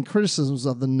one of the main criticisms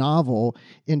of the novel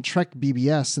in Trek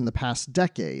BBS in the past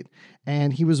decade.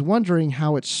 And he was wondering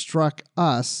how it struck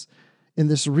us in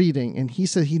this reading. And he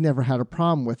said he never had a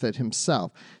problem with it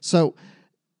himself. So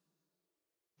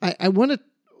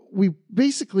we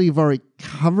basically have already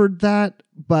covered that,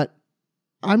 but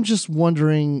I'm just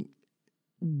wondering,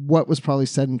 what was probably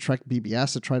said in Trek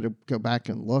BBS. I tried to go back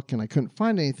and look, and I couldn't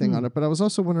find anything on it. But I was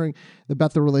also wondering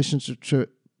about the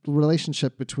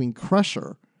relationship between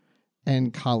Crusher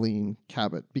and Colleen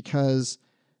Cabot, because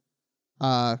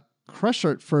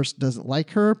Crusher at first doesn't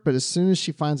like her, but as soon as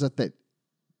she finds out that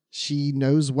she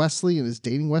knows Wesley and is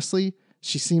dating Wesley,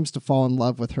 she seems to fall in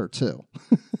love with her too.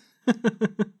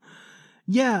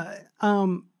 Yeah.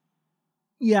 I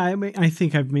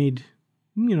think I've made,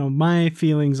 my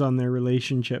feelings on their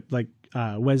relationship, like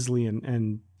Wesley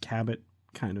and Cabot,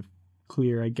 kind of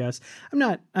clear, I guess.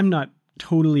 I'm not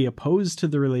totally opposed to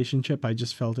the relationship. I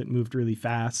just felt it moved really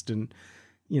fast, and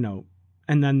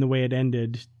and then the way it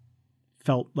ended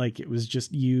felt like it was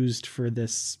just used for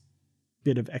this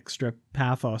bit of extra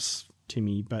pathos to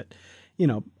me. But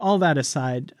all that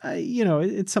aside,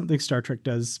 it's something Star Trek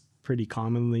does pretty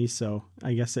commonly, so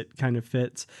I guess it kind of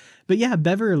fits. But yeah,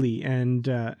 Beverly and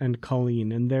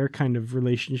Colleen and their kind of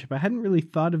relationship, I hadn't really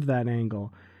thought of that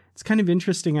angle. It's kind of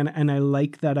interesting, and I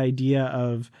like that idea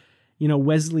of,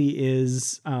 Wesley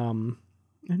is, I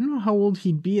don't know how old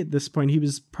he'd be at this point. He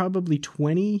was probably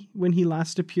 20 when he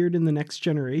last appeared in The Next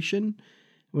Generation,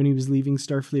 when he was leaving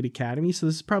Starfleet Academy. So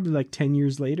this is probably like 10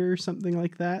 years later or something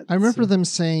like that. I remember them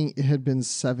saying it had been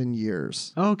 7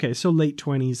 years. Oh, okay, so late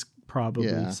 20s,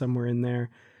 probably somewhere in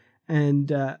there.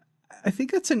 And I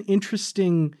think that's an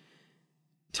interesting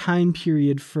time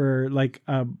period for like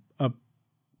a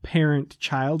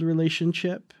parent-child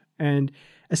relationship. And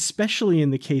especially in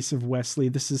the case of Wesley,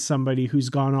 this is somebody who's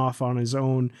gone off on his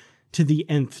own to the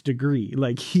nth degree.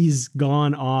 Like, he's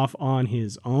gone off on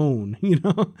his own,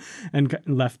 and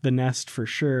left the nest for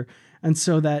sure. And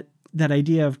so that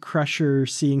idea of Crusher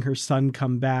seeing her son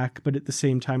come back, but at the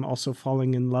same time also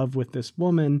falling in love with this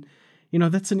woman,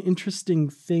 that's an interesting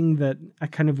thing that I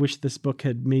kind of wish this book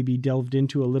had maybe delved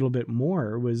into a little bit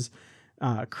more, was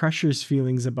Crusher's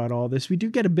feelings about all this. We do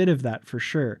get a bit of that for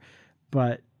sure.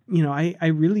 But,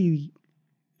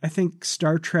 I think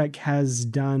Star Trek has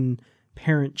done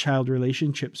parent-child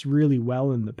relationships really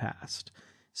well in the past.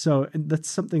 So that's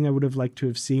something I would have liked to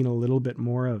have seen a little bit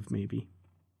more of, maybe.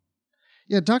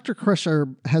 Yeah, Dr. Crusher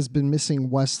has been missing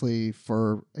Wesley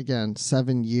for, again,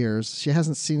 7 years. She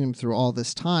hasn't seen him through all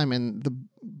this time. And the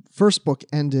first book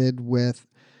ended with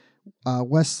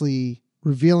Wesley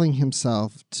revealing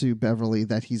himself to Beverly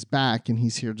that he's back and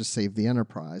he's here to save the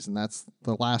Enterprise. And that's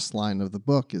the last line of the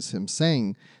book, is him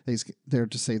saying that he's there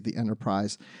to save the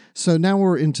Enterprise. So now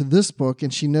we're into this book,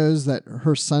 and she knows that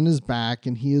her son is back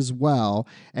and he is well.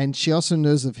 And she also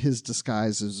knows of his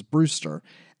disguise as Brewster.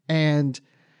 And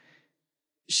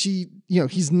she,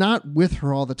 he's not with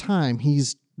her all the time.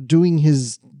 He's doing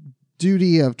his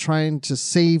duty of trying to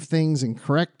save things and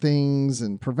correct things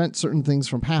and prevent certain things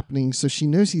from happening. So she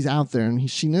knows he's out there, and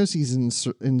she knows he's in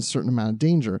a certain amount of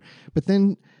danger. But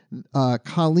then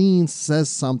Colleen says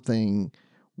something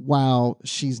while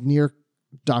she's near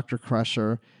Dr.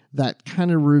 Crusher that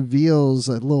kind of reveals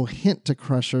a little hint to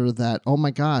Crusher that, oh my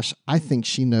gosh, I think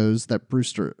she knows that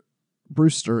Brewster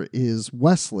is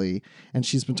Wesley, and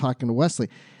she's been talking to Wesley.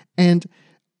 And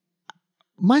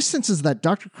my sense is that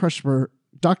Dr. Crusher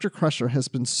has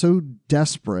been so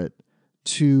desperate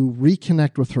to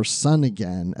reconnect with her son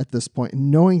again at this point,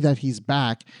 knowing that he's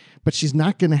back, but she's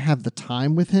not going to have the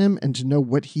time with him and to know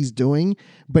what he's doing.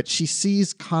 But she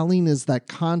sees Colleen as that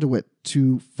conduit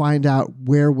to find out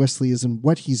where Wesley is and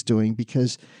what he's doing,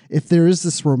 because if there is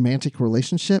this romantic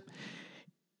relationship,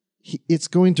 it's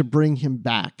going to bring him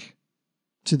back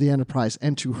to the Enterprise,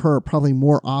 and to her probably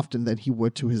more often than he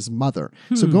would to his mother.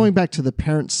 So going back to the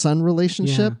parent-son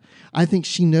relationship, I think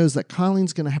she knows that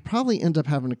Colleen's going to probably end up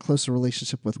having a closer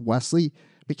relationship with Wesley,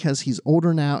 because he's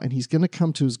older now and he's going to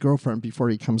come to his girlfriend before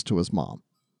he comes to his mom.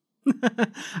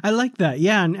 I like that.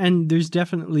 Yeah. And there's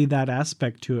definitely that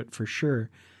aspect to it for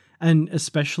sure. And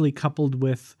especially coupled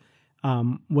with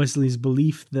Wesley's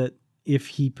belief that if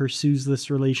he pursues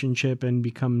this relationship and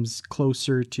becomes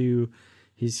closer to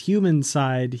his human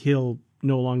side, he'll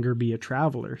no longer be a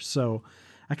traveler. So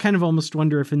I kind of almost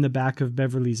wonder if in the back of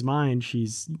Beverly's mind,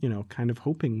 she's, kind of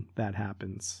hoping that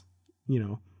happens,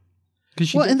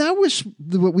 And I wish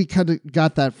we kind of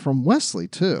got that from Wesley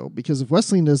too, because if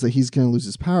Wesley knows that he's going to lose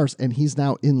his powers and he's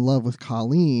now in love with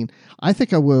Colleen, I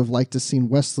think I would have liked to seen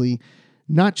Wesley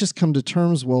not just come to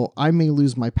terms, well, I may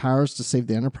lose my powers to save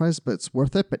the Enterprise, but it's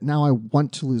worth it. But now I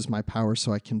want to lose my powers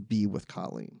so I can be with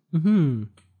Colleen. Mm-hmm.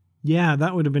 Yeah,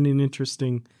 that would have been an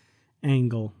interesting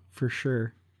angle for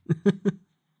sure.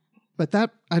 But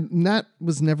that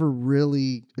was never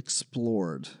really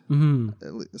explored,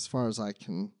 as far as I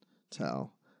can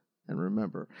tell and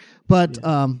remember. But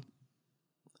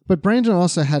Brandon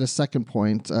also had a second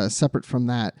point, separate from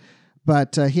that.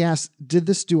 But he asked, did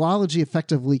this duology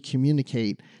effectively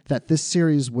communicate that this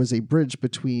series was a bridge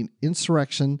between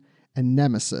Insurrection and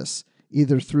Nemesis,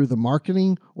 either through the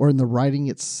marketing or in the writing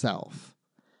itself?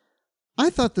 I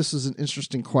thought this was an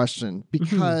interesting question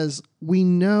because we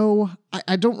know,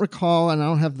 I don't recall, and I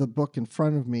don't have the book in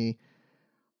front of me.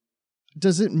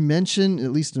 Does it mention,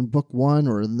 at least in book 1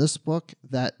 or in this book,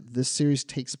 that this series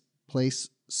takes place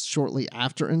shortly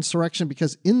after Insurrection?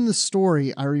 Because in the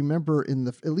story, I remember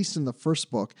at least in the first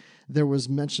book, there was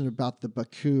mention about the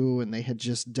Baku, and they had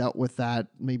just dealt with that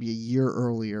maybe a year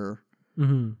earlier,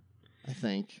 I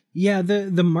think. Yeah,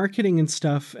 the marketing and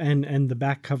stuff and the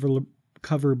back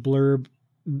cover blurb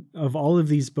of all of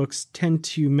these books tend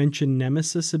to mention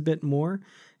Nemesis a bit more,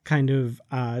 kind of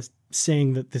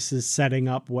saying that this is setting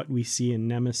up what we see in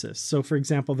Nemesis. So, for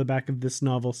example, the back of this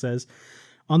novel says,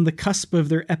 on the cusp of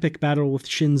their epic battle with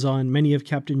Shinzon, many of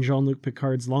Captain Jean-Luc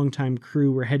Picard's longtime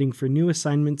crew were heading for new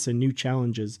assignments and new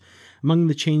challenges. Among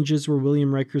the changes were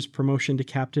William Riker's promotion to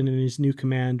captain in his new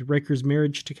command, Riker's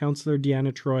marriage to Counselor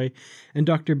Deanna Troi, and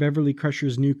Dr. Beverly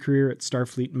Crusher's new career at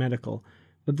Starfleet Medical.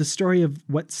 But the story of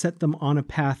what set them on a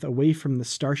path away from the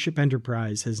Starship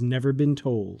Enterprise has never been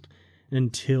told,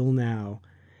 until now.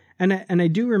 And I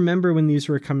do remember when these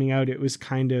were coming out, it was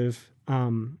kind of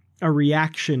a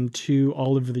reaction to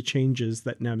all of the changes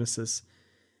that Nemesis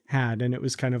had. And it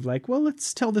was kind of like, well,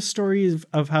 let's tell the story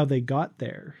of how they got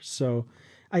there. So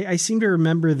I seem to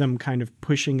remember them kind of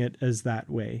pushing it as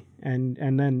that way. And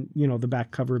then, the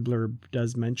back cover blurb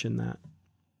does mention that.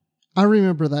 I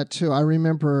remember that too. I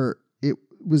remember it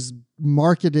was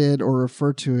marketed or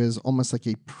referred to as almost like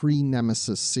a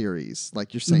pre-Nemesis series.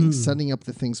 Like you're saying, setting up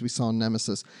the things we saw in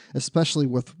Nemesis, especially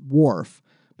with Worf.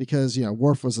 Because,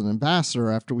 Worf was an ambassador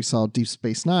after we saw Deep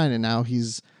Space Nine, and now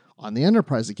he's on the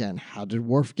Enterprise again. How did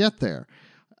Worf get there?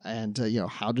 And,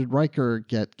 how did Riker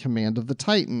get command of the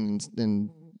Titans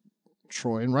and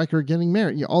Troi and Riker getting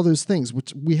married? All those things,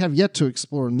 which we have yet to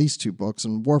explore in these two books,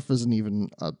 and Worf isn't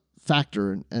even a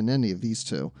factor in any of these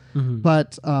two.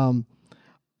 But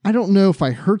I don't know if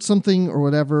I heard something or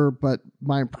whatever, but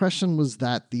my impression was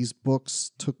that these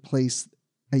books took place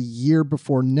a year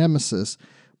before Nemesis.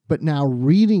 But now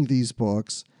reading these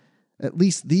books, at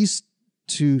least these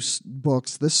two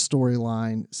books, this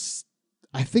storyline,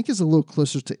 I think is a little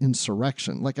closer to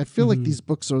Insurrection. Like, I feel like these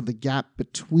books are the gap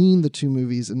between the two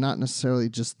movies and not necessarily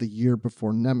just the year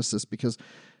before Nemesis. Because,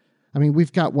 I mean,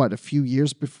 we've got, a few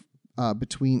years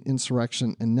between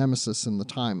Insurrection and Nemesis in the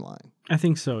timeline. I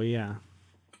think so, yeah.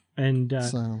 And,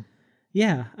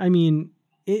 yeah, I mean,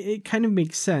 it kind of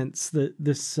makes sense that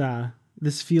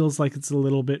this feels like it's a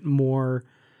little bit more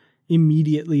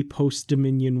immediately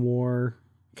post-Dominion War,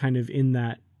 kind of in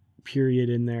that period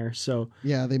in there. So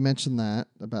yeah, they mentioned that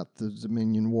about the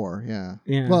Dominion War.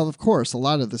 Yeah. Well, of course, a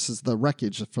lot of this is the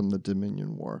wreckage from the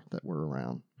Dominion War that were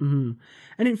around. And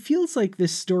it feels like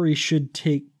this story should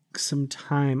take some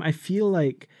time. I feel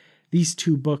like these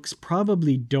two books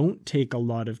probably don't take a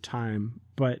lot of time,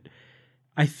 but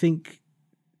I think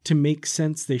to make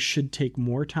sense, they should take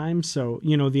more time. So,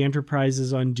 the Enterprise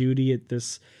is on duty at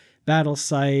this battle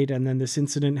site, and then this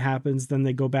incident happens, then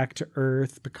they go back to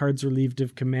Earth, Picard's relieved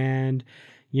of command,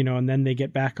 and then they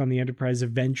get back on the Enterprise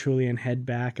eventually and head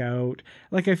back out.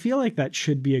 Like, I feel like that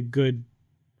should be a good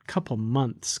couple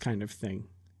months kind of thing.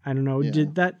 I don't know. Yeah.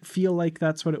 Did that feel like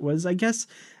that's what it was? I guess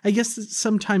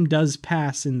some time does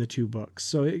pass in the two books,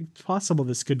 so it's possible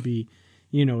this could be,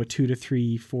 a 2 to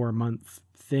 3, 4 month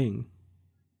thing.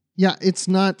 Yeah, it's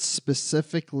not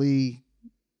specifically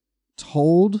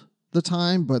told the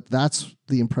time, but that's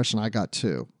the impression I got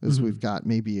too, is we've got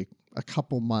maybe a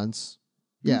couple months.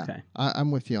 Yeah, okay.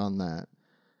 I'm with you on that.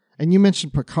 And you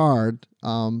mentioned Picard.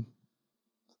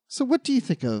 So what do you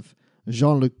think of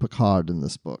Jean-Luc Picard in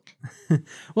this book?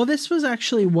 Well, this was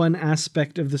actually one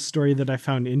aspect of the story that I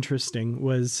found interesting,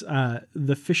 was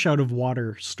the fish out of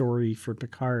water story for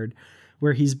Picard,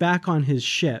 where he's back on his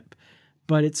ship,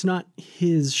 but it's not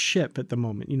his ship at the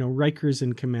moment. Riker's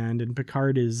in command and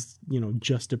Picard is,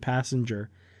 just a passenger.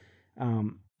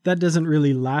 That doesn't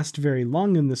really last very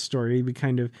long in the story. We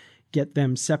kind of get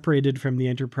them separated from the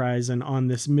Enterprise and on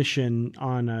this mission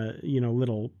on a,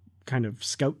 little kind of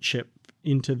scout ship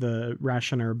into the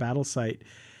Rashonar battle site.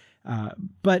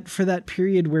 But for that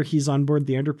period where he's on board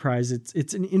the Enterprise,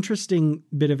 it's an interesting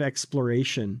bit of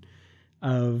exploration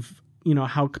of,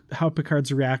 how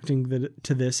Picard's reacting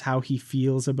to this, how he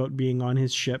feels about being on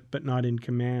his ship but not in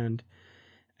command.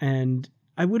 And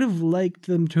I would have liked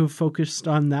them to have focused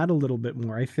on that a little bit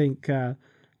more. I think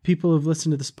people who have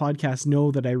listened to this podcast know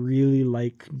that I really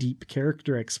like deep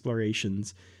character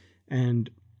explorations. And,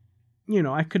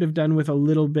 I could have done with a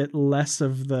little bit less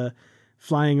of the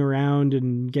flying around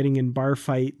and getting in bar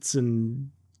fights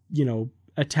and,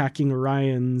 attacking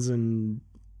Orions and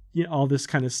all this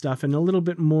kind of stuff, and a little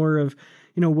bit more of,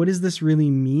 what does this really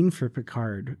mean for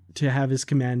Picard to have his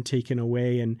command taken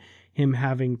away and him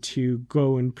having to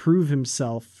go and prove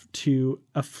himself to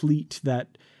a fleet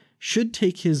that should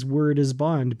take his word as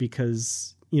bond,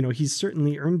 because, he's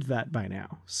certainly earned that by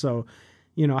now. So,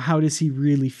 how does he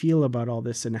really feel about all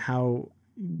this, and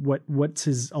what's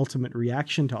his ultimate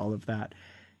reaction to all of that?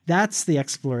 That's the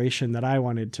exploration that I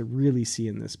wanted to really see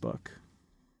in this book.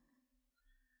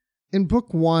 In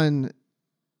book one,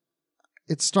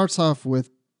 it starts off with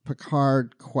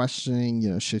Picard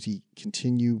questioning, should he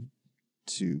continue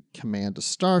to command a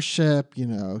starship?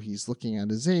 He's looking at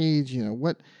his age,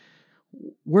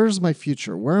 where's my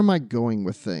future? Where am I going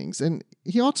with things? And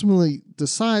he ultimately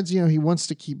decides, he wants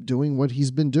to keep doing what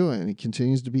he's been doing. He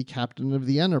continues to be captain of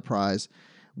the Enterprise.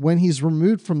 When he's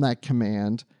removed from that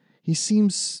command, he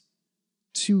seems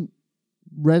too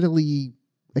readily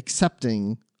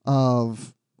accepting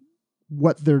of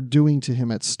what they're doing to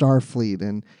him at Starfleet,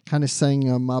 and kind of setting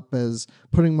him up as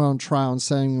putting him on trial and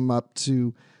setting him up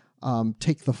to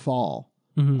take the fall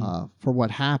for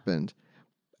what happened.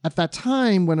 At that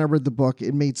time, when I read the book,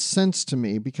 it made sense to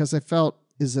me, because I felt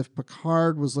as if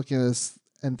Picard was looking at this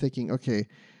and thinking, okay,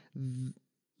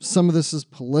 some of this is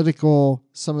political,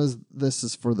 some of this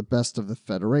is for the best of the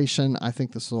Federation. I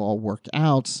think this will all work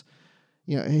out.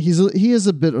 He is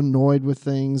a bit annoyed with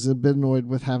things, a bit annoyed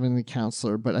with having a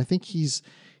counselor, but I think he's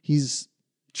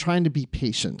trying to be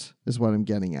patient, is what I'm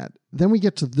getting at. Then we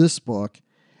get to this book,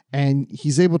 and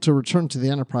he's able to return to the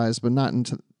Enterprise, but not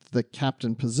into the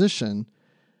captain position.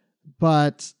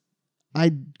 But I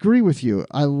agree with you.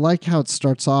 I like how it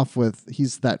starts off with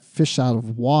he's that fish out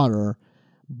of water,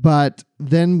 but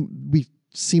then we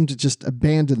seem to just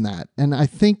abandon that. And I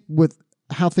think with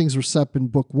how things were set up in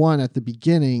book one at the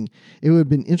beginning, it would have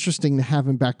been interesting to have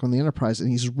him back on the Enterprise. And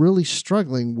he's really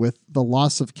struggling with the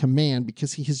loss of command,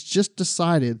 because he has just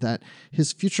decided that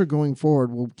his future going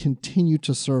forward will continue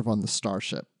to serve on the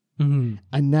starship. Mm-hmm.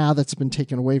 And now that's been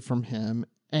taken away from him,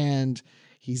 and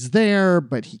he's there,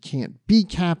 but he can't be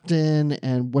captain.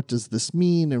 And what does this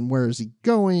mean? And where is he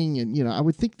going? And, I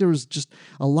would think there was just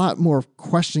a lot more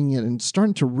questioning it and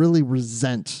starting to really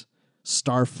resent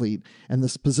Starfleet and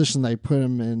this position they put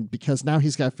him in, because now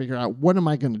he's got to figure out, what am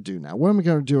I going to do now? What am I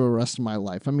going to do the rest of my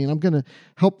life? I mean, I'm going to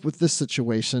help with this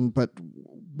situation, but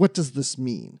what does this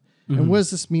mean? Mm-hmm. And what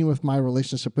does this mean with my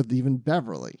relationship with even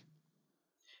Beverly?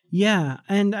 Yeah,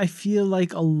 and I feel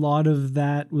like a lot of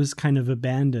that was kind of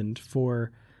abandoned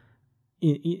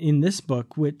in this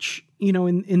book, which,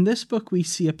 in this book we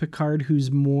see a Picard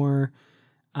who's more,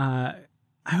 I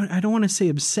don't want to say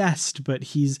obsessed, but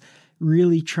he's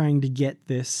really trying to get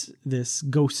this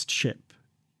ghost ship.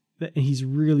 He's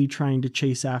really trying to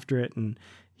chase after it, and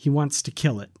he wants to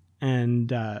kill it.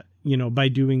 And, by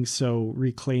doing so,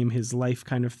 reclaim his life,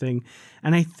 kind of thing.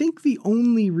 And I think the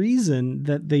only reason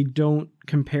that they don't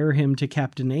compare him to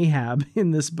Captain Ahab in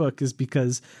this book is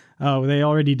because, they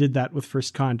already did that with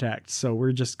First Contact. So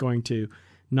we're just going to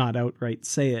not outright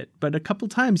say it. But a couple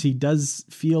times he does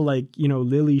feel like,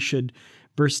 Lily should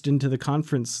burst into the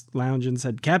conference lounge and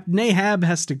said, Captain Ahab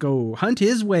has to go hunt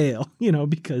his whale,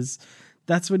 because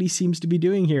that's what he seems to be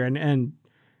doing here. And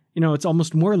it's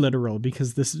almost more literal,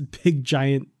 because this big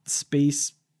giant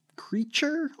space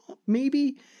creature,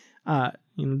 maybe,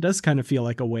 does kind of feel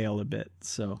like a whale a bit.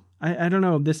 So I don't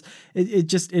know,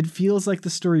 it feels like the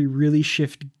story really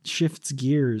shifts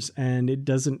gears, and it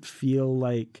doesn't feel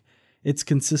like it's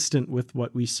consistent with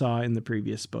what we saw in the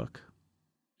previous book.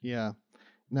 Yeah.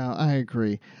 No, I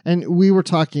agree. And we were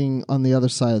talking on the other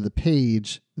side of the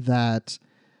page that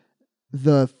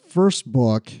the first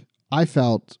book, I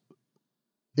felt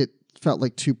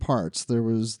like two parts. There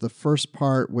was the first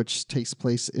part, which takes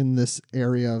place in this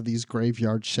area of these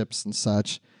graveyard ships and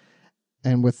such,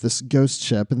 and with this ghost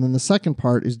ship. And then the second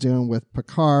part is dealing with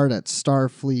Picard at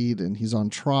Starfleet, and he's on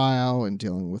trial and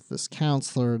dealing with this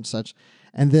counselor and such.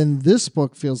 And then this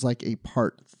book feels like a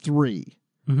part 3.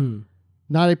 Mm-hmm.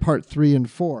 Not a part 3 and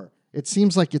 4. It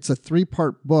seems like it's a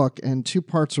 3-part book, and 2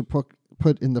 parts were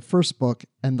put in the first book,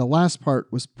 and the last part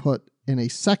was put in a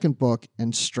second book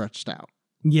and stretched out.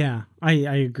 Yeah, I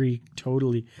agree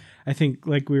totally. I think,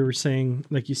 like we were saying,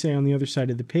 like you say on the other side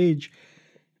of the page,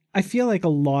 I feel like a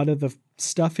lot of the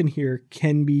stuff in here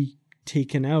can be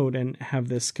taken out and have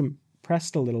this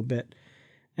compressed a little bit.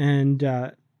 And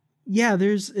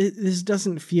this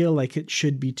doesn't feel like it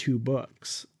should be 2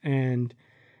 books. And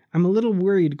I'm a little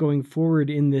worried going forward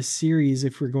in this series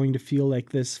if we're going to feel like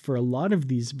this for a lot of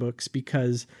these books,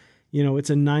 because, It's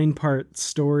a 9-part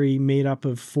story made up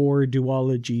of 4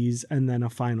 duologies and then a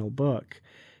final book.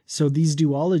 So these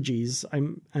duologies,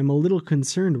 I'm a little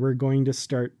concerned we're going to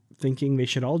start thinking they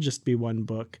should all just be one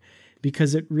book,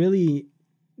 because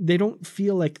they don't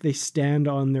feel like they stand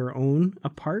on their own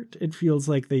apart. It feels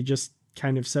like they just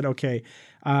kind of said, okay,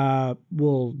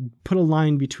 we'll put a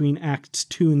line between acts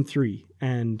 2 and 3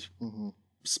 and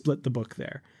split the book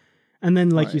there. And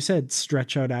then, like you said,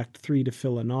 stretch out act 3 to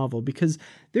fill a novel, because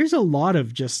there's a lot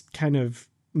of just kind of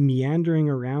meandering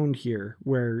around here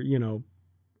where,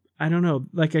 I don't know,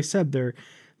 like I said,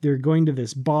 they're going to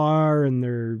this bar and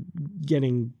they're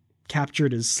getting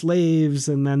captured as slaves,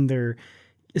 and then they're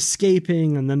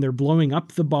escaping, and then they're blowing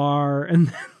up the bar, and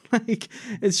then, like,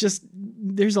 it's just,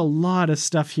 there's a lot of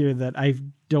stuff here that I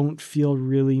don't feel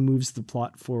really moves the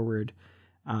plot forward.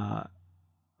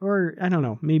 Or I don't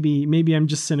know, maybe I'm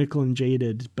just cynical and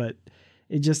jaded, but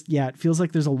it feels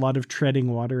like there's a lot of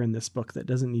treading water in this book that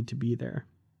doesn't need to be there.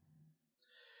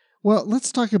 Well,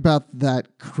 let's talk about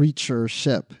that creature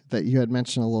ship that you had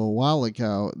mentioned a little while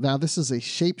ago. Now, this is a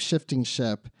shape-shifting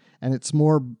ship, and it's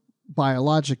more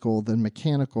biological than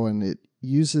mechanical, and it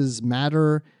uses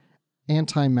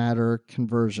matter-antimatter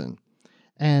conversion.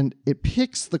 And it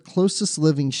picks the closest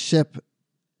living ship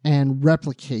and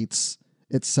replicates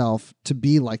itself to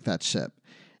be like that ship.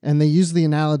 And they use the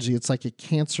analogy, it's like a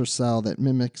cancer cell that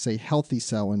mimics a healthy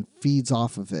cell and feeds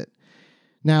off of it.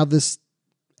 Now, this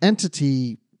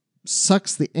entity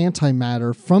sucks the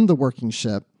antimatter from the working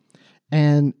ship,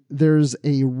 and there's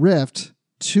a rift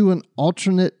to an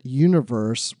alternate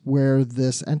universe where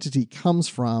this entity comes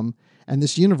from, and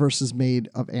this universe is made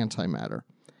of antimatter.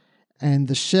 And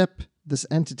the ship, this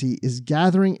entity, is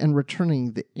gathering and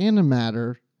returning the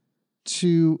antimatter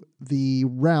to the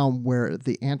realm where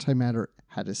the antimatter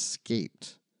had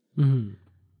escaped. Mm-hmm.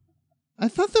 I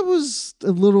thought it was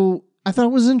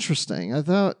interesting. I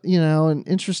thought, an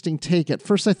interesting take. At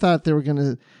first I thought they were going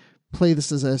to play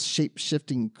this as a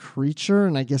shape-shifting creature,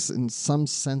 and I guess in some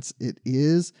sense it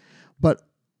is, but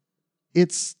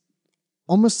it's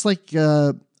almost like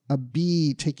a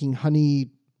bee taking honey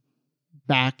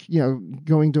back,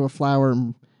 going to a flower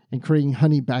and creating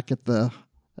honey back at the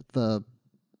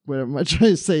what am I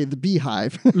trying to say? The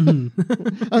beehive.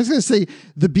 Mm-hmm. I was going to say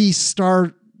the bee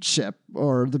starship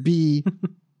or the bee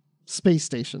space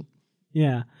station.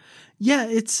 Yeah. Yeah.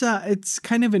 It's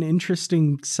kind of an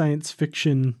interesting science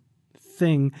fiction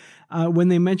thing. When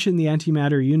they mentioned the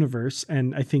antimatter universe,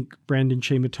 and I think Brandon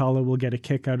Shea Matala will get a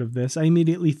kick out of this, I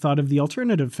immediately thought of the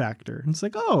alternative factor. It's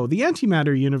like, oh, the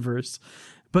antimatter universe.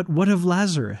 But what of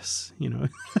Lazarus?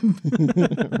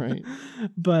 Right.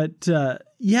 But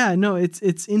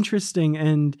it's interesting,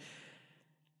 and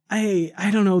I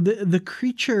don't know, the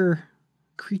creature,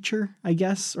 I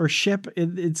guess, or ship.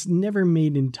 It's never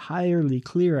made entirely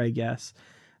clear, I guess.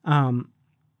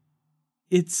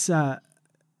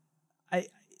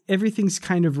 Everything's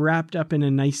kind of wrapped up in a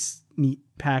nice, neat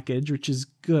package, which is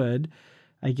good,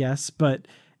 I guess. But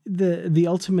the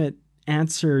ultimate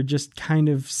answer just kind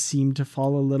of seemed to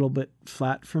fall a little bit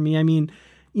flat for me. I mean,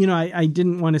 I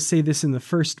didn't want to say this in the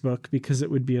first book because it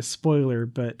would be a spoiler,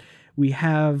 but we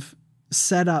have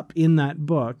set up in that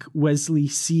book Wesley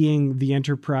seeing the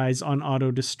Enterprise on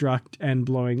auto-destruct and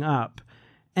blowing up.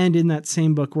 And in that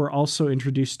same book, we're also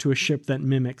introduced to a ship that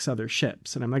mimics other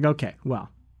ships. And I'm like, okay, well,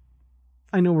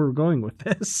 I know where we're going with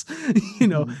this.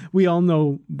 We all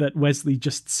know that Wesley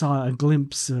just saw a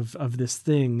glimpse of this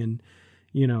thing, and,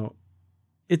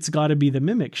 it's got to be the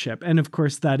mimic ship. And of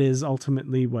course, that is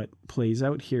ultimately what plays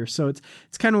out here. So it's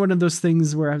kind of one of those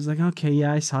things where I was like, okay,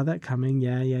 yeah, I saw that coming.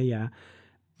 Yeah.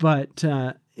 But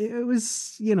it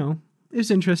was, it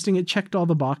was interesting. It checked all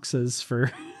the boxes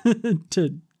for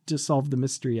to solve the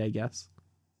mystery, I guess.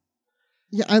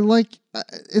 Yeah, I like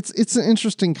it's an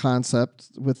interesting concept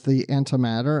with the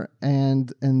antimatter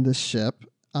and the ship.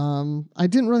 I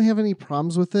didn't really have any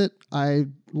problems with it. I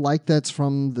like that's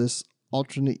from this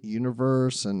alternate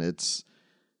universe, and it's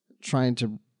trying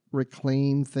to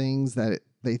reclaim things that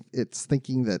it's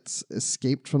thinking that's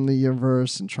escaped from the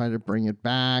universe and trying to bring it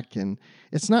back. And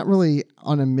it's not really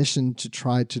on a mission to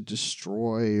try to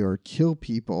destroy or kill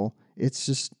people. It's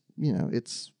just,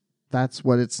 that's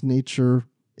what its nature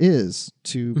is,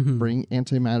 to bring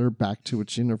antimatter back to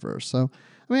its universe. So,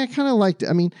 I mean, I kind of liked it.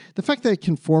 I mean, the fact that it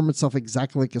can form itself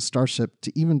exactly like a starship,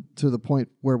 to the point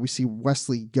where we see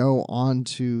Wesley go on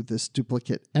to this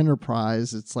duplicate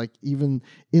Enterprise. It's like even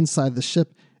inside the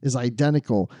ship is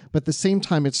identical, but at the same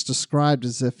time, it's described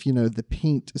as if, the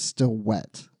paint is still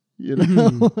wet.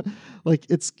 Like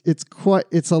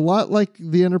it's a lot like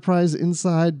the Enterprise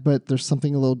inside, but there's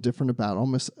something a little different about it,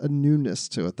 almost a newness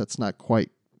to it that's not quite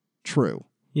true.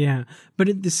 Yeah, but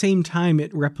at the same time,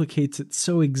 it replicates it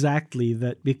so exactly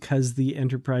that because the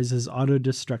Enterprise's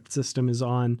auto-destruct system is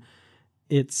on,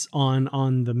 it's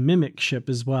on the Mimic ship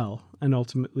as well, and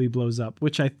ultimately blows up,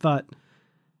 which I thought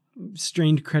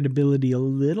strained credibility a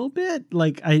little bit.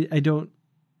 Like, I don't,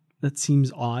 that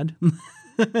seems odd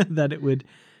that it would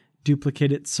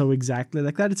duplicate it so exactly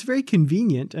like that. It's very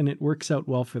convenient and it works out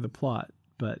well for the plot,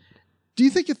 but... Do you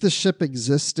think if the ship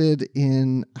existed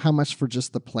in How Much for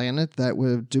Just the Planet, that would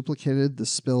have duplicated the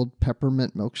spilled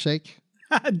peppermint milkshake?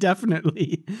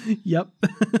 Definitely. Yep.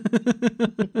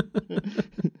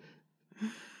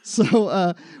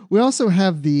 So we also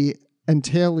have the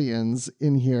Antalians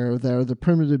in here. They're the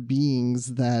primitive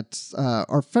beings that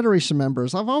are Federation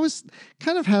members. I've always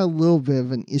kind of had a little bit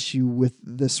of an issue with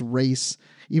this race,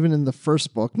 even in the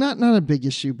first book. Not a big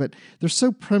issue, but they're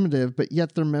so primitive, but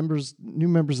yet they're new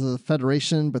members of the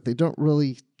Federation, but they don't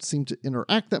really seem to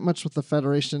interact that much with the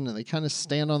Federation, and they kind of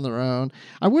stand on their own.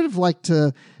 I would have liked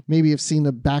to maybe have seen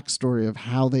a backstory of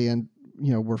how they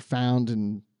were found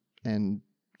and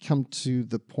come to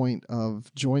the point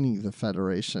of joining the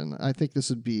Federation. I think this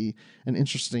would be an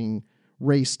interesting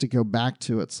race to go back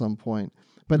to at some point.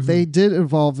 But they did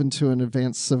evolve into an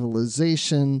advanced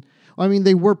civilization. I mean,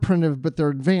 they were primitive, but they're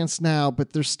advanced now,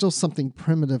 but there's still something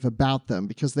primitive about them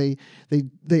because they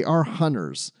are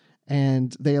hunters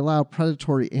and they allow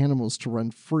predatory animals to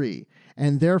run free.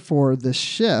 And therefore, the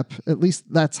ship, at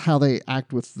least that's how they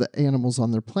act with the animals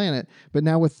on their planet. But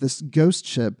now with this ghost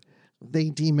ship,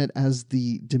 they deem it as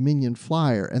the Dominion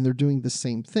Flyer, and they're doing the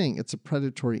same thing. It's a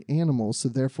predatory animal, so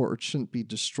therefore it shouldn't be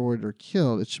destroyed or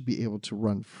killed. It should be able to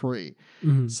run free.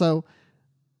 Mm-hmm. So,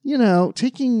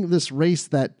 taking this race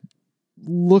that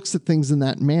looks at things in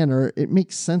that manner, it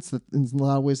makes sense that in a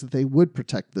lot of ways that they would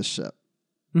protect the ship,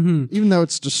 even though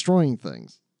it's destroying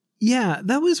things. Yeah,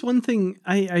 that was one thing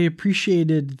I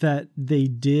appreciated that they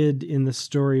did in the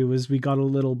story was we got a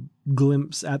little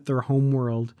glimpse at their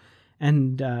homeworld,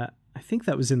 and I think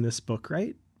that was in this book,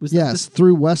 right? Yes,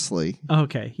 through Wesley.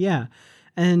 Okay, yeah.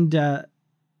 And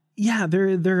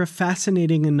they're a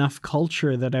fascinating enough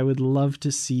culture that I would love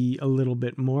to see a little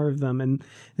bit more of them. And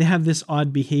they have this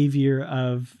odd behavior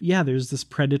of, there's this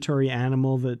predatory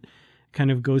animal that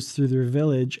kind of goes through their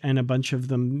village, and a bunch of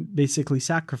them basically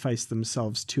sacrifice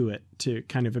themselves to it to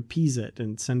kind of appease it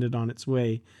and send it on its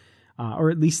way.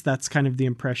 Or at least that's kind of the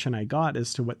impression I got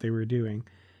as to what they were doing.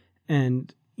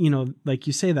 And like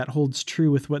you say, that holds true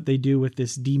with what they do with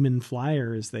this demon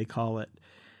flyer, as they call it.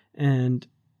 And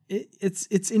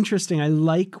it's interesting. I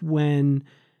like when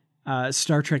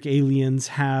Star Trek aliens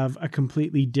have a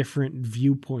completely different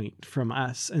viewpoint from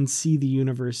us and see the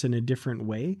universe in a different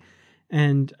way.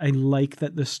 And I like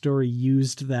that the story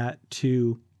used that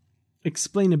to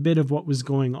explain a bit of what was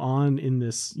going on in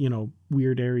this,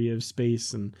 weird area of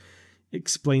space, and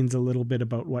explains a little bit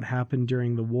about what happened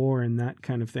during the war and that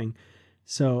kind of thing.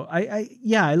 So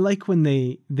I like when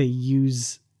they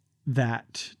use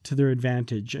that to their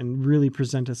advantage and really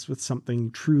present us with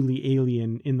something truly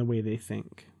alien in the way they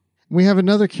think. We have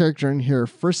another character in here,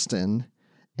 Friston,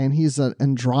 and he's an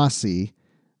Andrasi,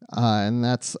 and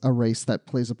that's a race that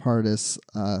plays a part as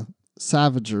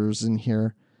Savagers in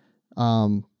here.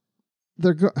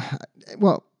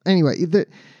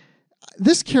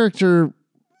 This character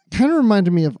kind of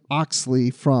reminded me of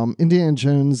Oxley from Indiana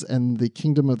Jones and the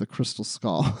Kingdom of the Crystal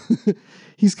Skull.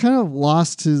 He's kind of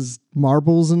lost his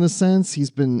marbles in a sense.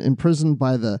 He's been imprisoned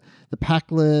by the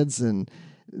Packlids, and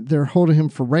they're holding him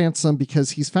for ransom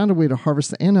because he's found a way to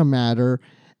harvest the antimatter,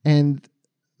 and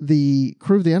the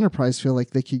crew of the Enterprise feel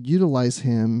like they could utilize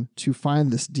him to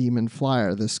find this demon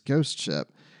flyer, this ghost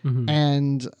ship. Mm-hmm.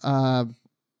 And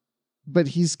but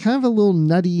he's kind of a little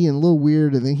nutty and a little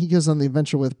weird, and then he goes on the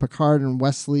adventure with Picard and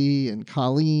Wesley and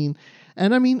Colleen.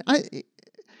 And I mean,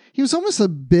 he was almost a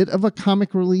bit of a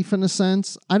comic relief in a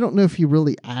sense. I don't know if he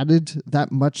really added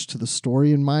that much to the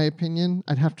story, in my opinion.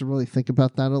 I'd have to really think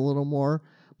about that a little more.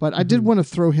 But I did want to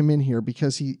throw him in here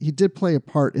because he did play a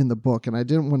part in the book, and I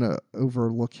didn't want to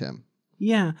overlook him.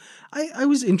 Yeah, I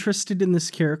was interested in this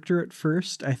character at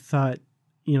first. I thought,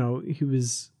 he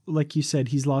was, like you said,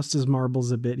 he's lost his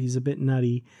marbles a bit. He's a bit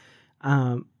nutty.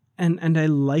 And I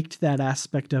liked that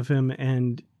aspect of him,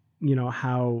 and,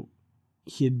 how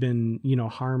he had been,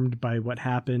 harmed by what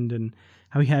happened, and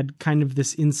how he had kind of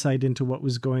this insight into what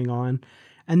was going on.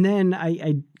 And then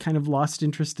I kind of lost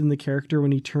interest in the character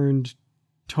when he turned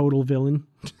total villain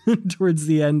towards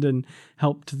the end and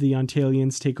helped the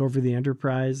Ontalians take over the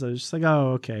Enterprise. I was just like,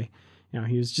 oh, okay.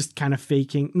 He was just kind of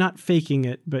not faking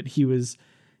it, but he was,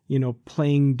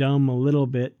 playing dumb a little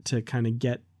bit to kind of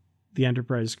get the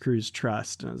Enterprise crew's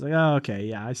trust. And I was like, oh, okay,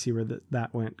 yeah, I see where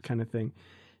that went, kind of thing.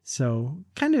 So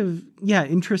kind of, yeah,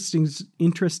 interesting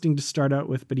to start out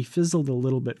with, but he fizzled a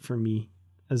little bit for me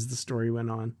as the story went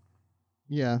on.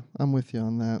 Yeah, I'm with you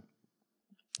on that.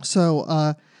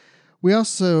 So we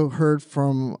also heard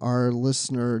from our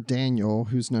listener, Daniel,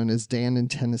 who's known as Dan in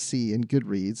Tennessee in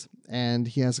Goodreads, and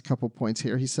he has a couple points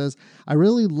here. He says, I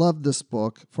really love this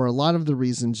book for a lot of the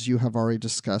reasons you have already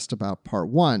discussed about part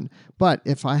one, but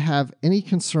if I have any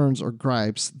concerns or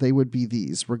gripes, they would be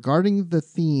these. Regarding the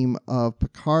theme of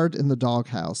Picard in the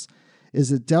doghouse,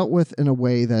 is it dealt with in a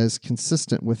way that is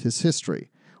consistent with his history?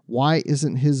 Why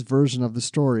isn't his version of the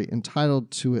story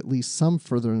entitled to at least some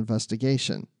further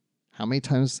investigation? How many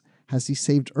times has he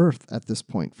saved Earth at this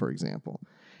point, for example?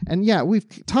 And yeah,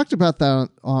 we've talked about that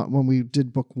when we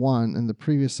did book one in the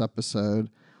previous episode.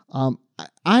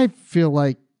 I feel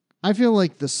like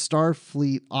the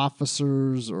Starfleet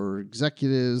officers or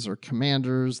executives or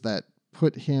commanders that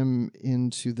put him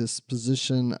into this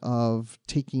position of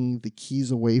taking the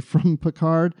keys away from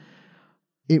Picard,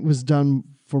 it was done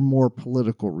for more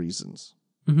political reasons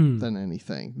than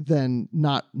anything, than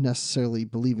not necessarily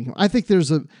believing him. I think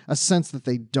there's a sense that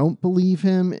they don't believe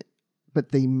him,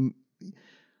 but they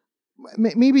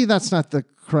maybe that's not the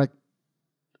correct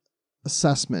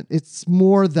assessment. It's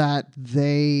more that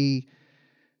they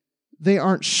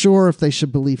aren't sure if they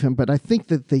should believe him, but I think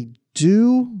that they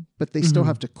do, but they still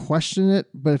have to question it.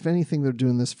 But if anything, they're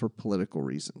doing this for political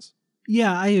reasons.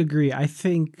 Yeah, I agree. I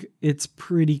think it's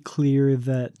pretty clear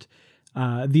that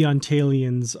the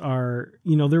Ontalians are,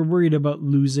 they're worried about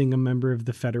losing a member of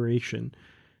the Federation.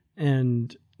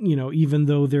 And, even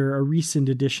though they're a recent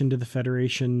addition to the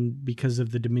Federation because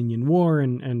of the Dominion War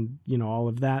and all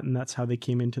of that, and that's how they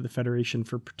came into the Federation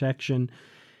for protection,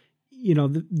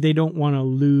 they don't want to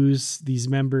lose these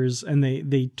members. And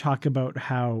they talk about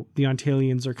how the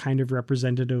Ontalians are kind of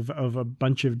representative of a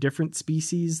bunch of different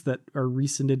species that are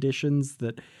recent additions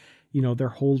that, their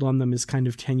hold on them is kind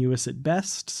of tenuous at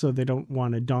best. So they don't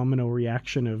want a domino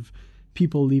reaction of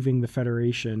people leaving the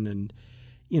Federation. And,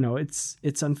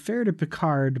 it's unfair to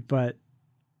Picard, but,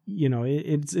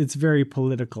 it's very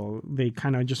political. They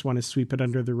kind of just want to sweep it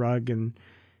under the rug and,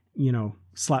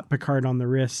 slap Picard on the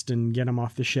wrist and get him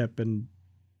off the ship and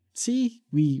see,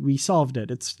 we solved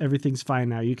it. Everything's fine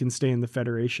now. You can stay in the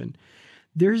Federation.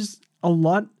 There's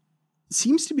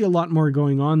seems to be a lot more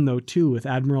going on though, too, with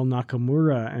Admiral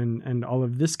Nakamura and all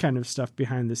of this kind of stuff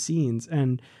behind the scenes.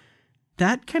 And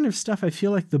that kind of stuff, I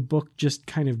feel like the book just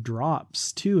kind of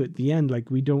drops too at the end.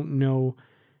 Like we don't know,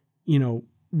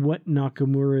 what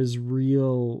Nakamura's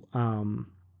real,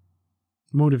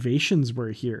 motivations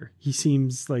were here. He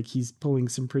seems like he's pulling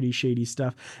some pretty shady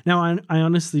stuff. Now, I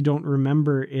honestly don't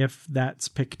remember if that's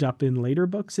picked up in later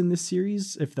books in this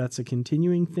series, if that's a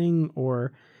continuing thing,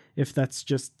 or if that's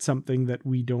just something that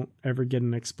we don't ever get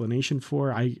an explanation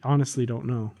for. I honestly don't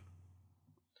know.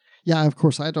 Yeah, of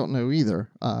course, I don't know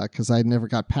either, because I never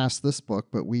got past this book,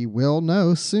 but we will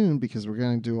know soon because we're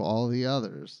going to do all the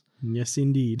others. Yes,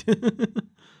 indeed.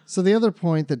 So the other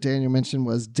point that Daniel mentioned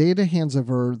was Data hands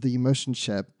over the emotion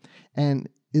chip, and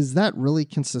is that really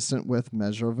consistent with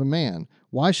Measure of a Man?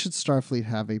 Why should Starfleet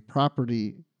have a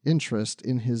property interest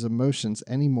in his emotions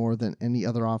any more than any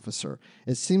other officer?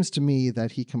 It seems to me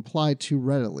that he complied too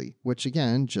readily, which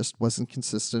again just wasn't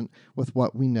consistent with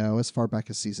what we know as far back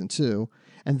as season 2,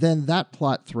 and then that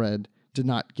plot thread did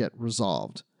not get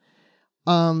resolved.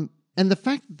 And the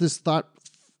fact that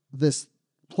this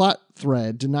plot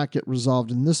thread did not get resolved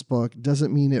in this book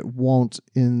doesn't mean it won't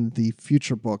in the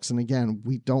future books. And again,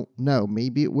 we don't know.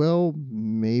 Maybe it will,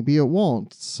 maybe it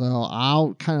won't. So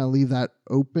I'll kind of leave that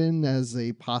open as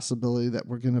a possibility that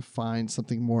we're going to find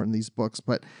something more in these books.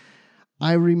 But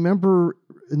I remember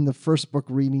in the first book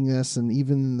reading this, and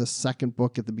even in the second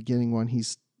book at the beginning when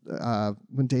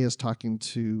when Daya's talking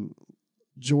to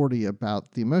Geordi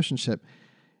about the emotion chip,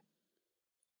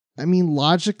 I mean,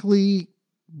 logically,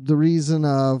 the reason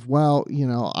of,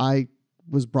 I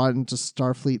was brought into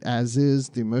Starfleet as is,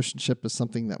 the emotion chip is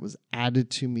something that was added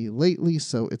to me lately,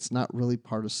 so it's not really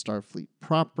part of Starfleet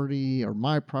property or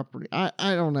my property. I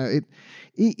don't know.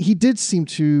 He did seem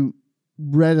to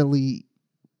readily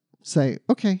say,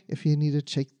 okay, if you need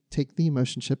to take the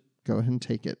emotion chip, go ahead and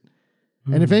take it.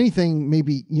 Mm-hmm. And if anything,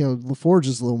 maybe, LaForge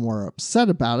is a little more upset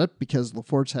about it because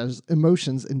LaForge has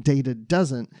emotions and Data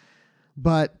doesn't.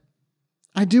 But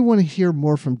I do want to hear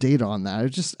more from Data on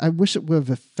that. I wish it would have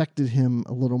affected him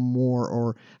a little more,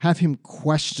 or have him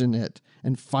question it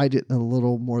and fight it a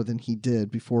little more than he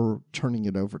did before turning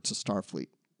it over to Starfleet.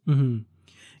 Mm-hmm.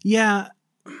 Yeah,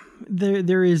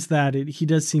 there is that. He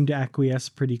does seem to acquiesce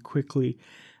pretty quickly.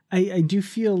 I do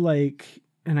feel like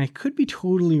and I could be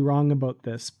totally wrong about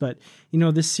this, but,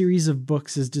 this series of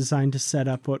books is designed to set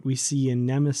up what we see in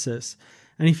Nemesis.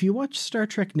 And if you watch Star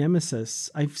Trek Nemesis,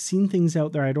 I've seen things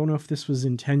out there. I don't know if this was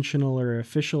intentional or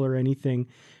official or anything,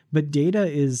 but Data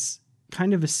is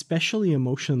kind of especially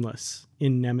emotionless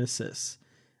in Nemesis.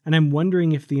 And I'm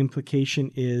wondering if the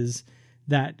implication is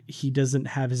that he doesn't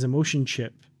have his emotion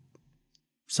chip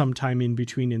sometime in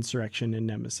between Insurrection and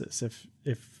Nemesis.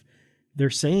 If they're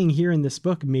saying here in this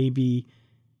book, maybe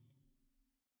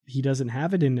he doesn't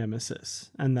have it in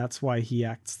Nemesis, and that's why he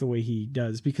acts the way he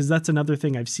does. Because that's another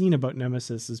thing I've seen about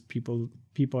Nemesis is people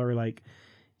are like,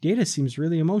 Data seems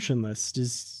really emotionless.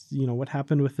 Does, what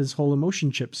happened with his whole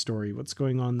emotion chip story? What's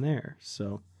going on there?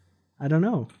 So I don't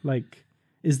know. Like,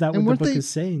 is that what the book is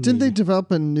saying? Didn't they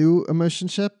develop a new emotion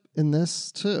chip in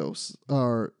this too?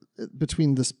 Or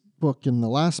between this book and the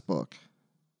last book?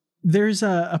 There's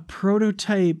a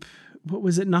prototype. What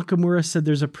was it? Nakamura said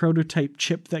there's a prototype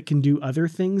chip that can do other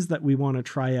things that we want to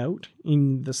try out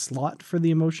in the slot for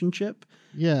the emotion chip.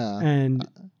 Yeah. And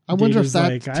I wonder if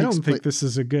that like, I don't think this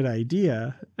is a good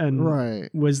idea. And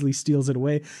Wesley steals it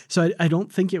away. So I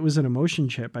don't think it was an emotion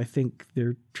chip. I think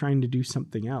they're trying to do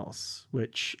something else,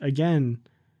 which again,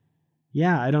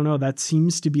 yeah, I don't know. That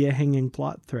seems to be a hanging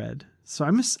plot thread. So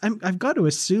I've got to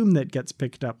assume that gets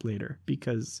picked up later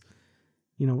because,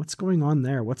 what's going on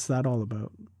there? What's that all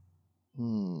about?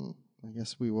 I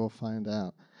guess we will find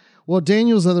out. Well,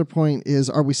 Daniel's other point is,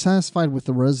 are we satisfied with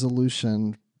the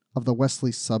resolution of the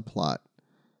Wesley subplot?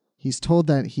 He's told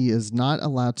that he is not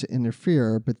allowed to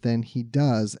interfere, but then he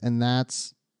does, and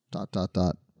that's ...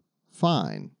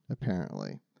 fine,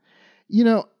 apparently.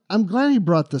 I'm glad he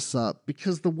brought this up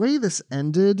because the way this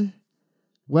ended,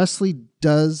 Wesley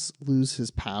does lose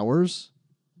his powers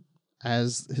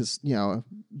as his,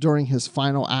 during his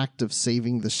final act of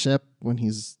saving the ship when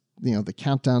he's, the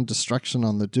countdown destruction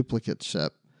on the duplicate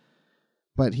ship.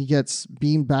 But he gets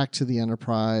beamed back to the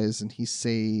Enterprise and he's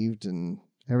saved and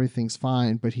everything's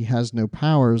fine, but he has no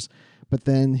powers. But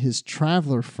then his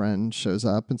traveler friend shows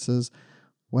up and says,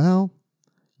 well,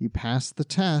 you passed the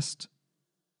test.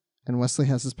 And Wesley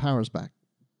has his powers back.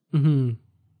 Mm-hmm.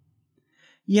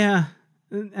 Yeah.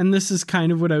 And this is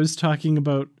kind of what I was talking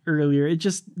about earlier. It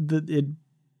just, it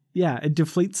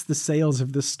deflates the sails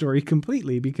of this story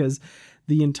completely because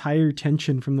the entire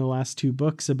tension from the last two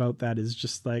books about that is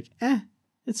just like,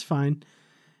 it's fine.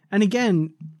 And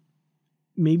again,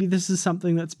 maybe this is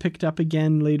something that's picked up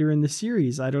again later in the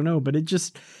series. I don't know, but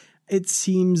it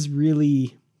seems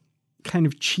really kind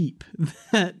of cheap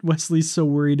that Wesley's so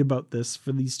worried about this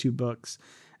for these two books.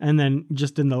 And then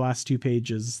just in the last two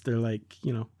pages, they're like,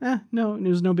 no, it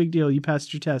was no big deal. You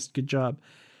passed your test. Good job.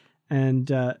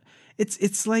 And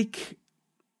it's like,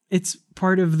 it's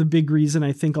part of the big reason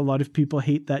I think a lot of people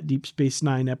hate that Deep Space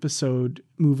Nine episode,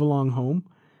 Move Along Home,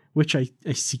 which I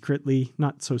secretly,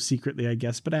 not so secretly, I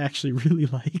guess, but I actually really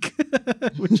like,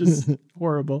 which is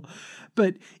horrible.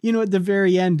 But, at the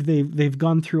very end, they've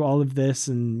gone through all of this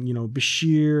and,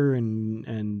 Bashir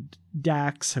and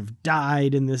Dax have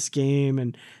died in this game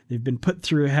and they've been put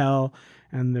through hell.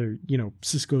 And they're,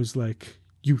 Cisco's like,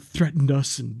 you threatened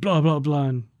us and blah, blah, blah.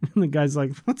 And the guy's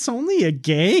like, it's only a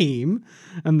game.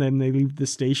 And then they leave the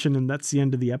station and that's the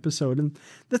end of the episode. And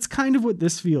that's kind of what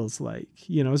this feels like.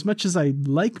 As much as I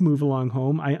like Move Along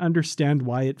Home, I understand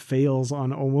why it fails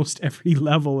on almost every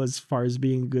level as far as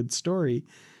being a good story.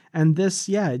 And this,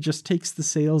 it just takes the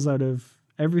sails out of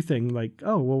everything. Like,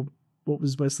 oh, well, what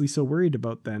was Wesley so worried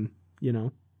about then?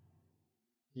 Yeah.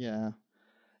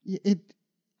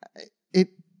 It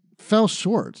fell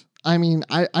short. I mean,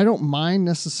 I don't mind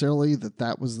necessarily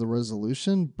that was the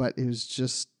resolution, but it was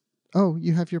just, oh,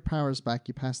 you have your powers back.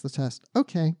 You passed the test.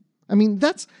 Okay. I mean,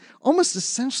 that's almost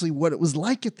essentially what it was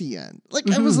like at the end. Like,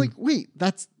 I was like, wait,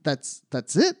 that's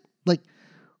it? Like,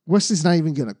 Wesley's not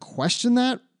even going to question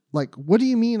that? Like, what do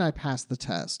you mean I passed the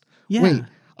test? Yeah. Wait,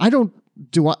 I don't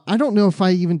know if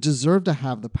I even deserve to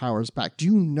have the powers back. Do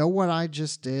you know what I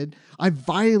just did? I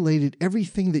violated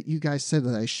everything that you guys said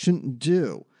that I shouldn't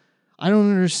do. I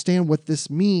don't understand what this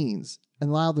means.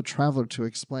 And allow the traveler to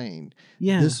explain.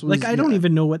 Yeah. I don't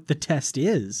even know what the test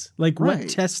is. Like, what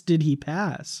test did he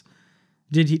pass?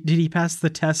 Did he pass the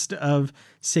test of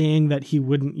saying that he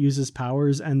wouldn't use his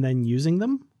powers and then using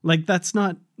them? Like, that's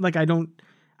not, like, I don't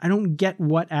get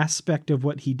what aspect of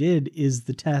what he did is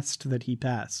the test that he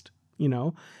passed,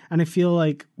 And I feel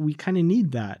like we kind of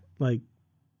need that. Like,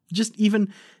 just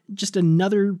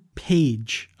another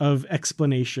page of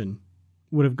explanation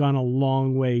would have gone a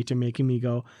long way to making me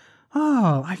go,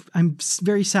 oh, I'm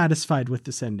very satisfied with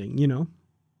this ending,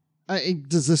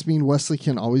 Does this mean Wesley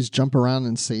can always jump around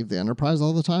and save the Enterprise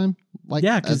all the time? like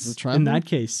Yeah, as the because traveler. in that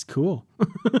case, cool.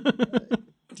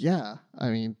 Yeah, I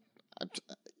mean,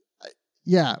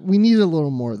 yeah, we need a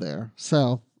little more there.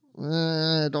 So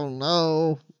I don't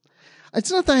know.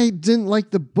 It's not that I didn't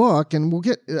like the book, and we'll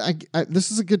get.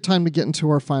 This is a good time to get into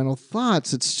our final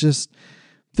thoughts. It's just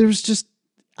there's just.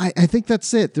 I think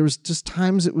that's it. There was just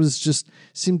times it was just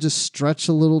seemed to stretch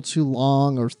a little too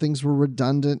long, or things were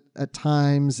redundant at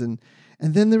times, and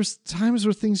then there's times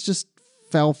where things just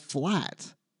fell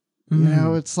flat. You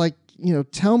know, it's like,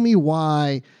 tell me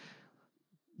why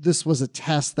this was a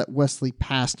test that Wesley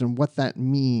passed and what that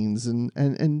means,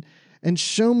 and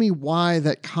show me why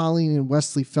that Colleen and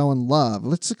Wesley fell in love.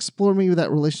 Let's explore maybe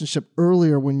that relationship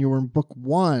earlier when you were in book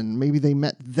 1. Maybe they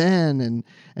met then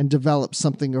and developed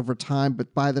something over time,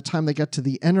 but by the time they got to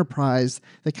the Enterprise,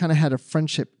 they kind of had a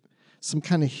friendship, some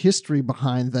kind of history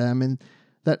behind them, and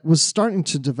that was starting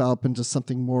to develop into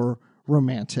something more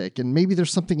romantic. And maybe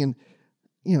there's something in,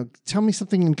 tell me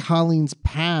something in Colleen's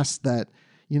past that,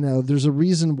 there's a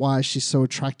reason why she's so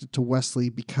attracted to Wesley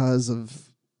because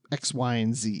of X, Y,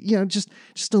 and Z.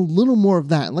 Just a little more of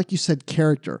that. And like you said,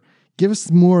 character. Give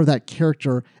us more of that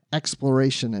character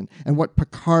exploration and what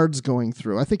Picard's going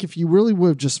through. I think if you really would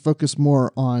have just focused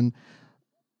more on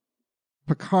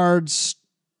Picard's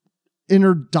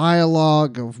inner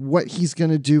dialogue of what he's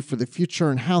going to do for the future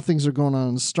and how things are going on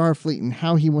in Starfleet and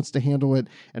how he wants to handle it,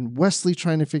 and Wesley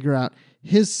trying to figure out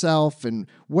his self and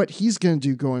what he's going to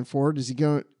do going forward. Does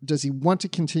he want to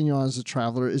continue on as a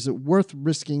traveler? Is it worth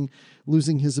risking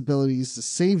losing his abilities to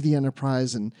save the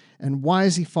Enterprise? And why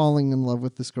is he falling in love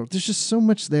with this girl? There's just so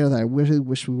much there that I really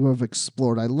wish we would have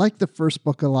explored. I like the first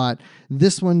book a lot.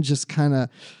 This one just kind of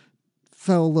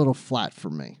fell a little flat for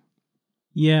me.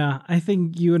 Yeah, I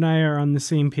think you and I are on the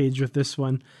same page with this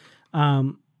one.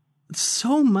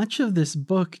 So much of this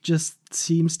book just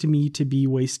seems to me to be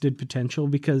wasted potential,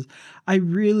 because I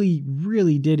really,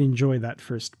 really did enjoy that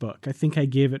first book. I think I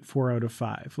gave it 4 out of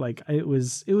 5. Like, it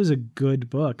was a good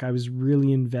book. I was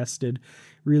really invested,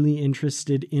 really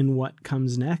interested in what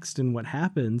comes next and what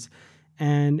happens.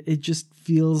 And it just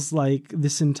feels like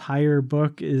this entire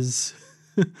book is,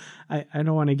 I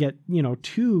don't want to get,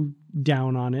 too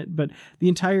down on it, but the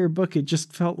entire book, it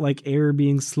just felt like air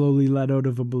being slowly let out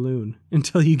of a balloon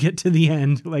until you get to the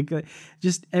end. Like,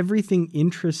 just everything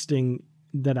interesting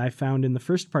that I found in the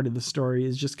first part of the story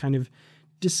is just kind of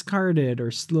discarded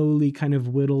or slowly kind of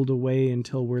whittled away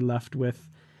until we're left with,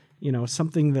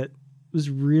 something that was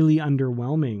really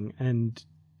underwhelming and,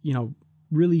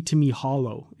 really to me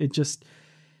hollow. It just,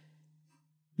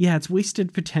 yeah, it's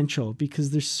wasted potential because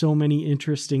there's so many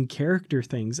interesting character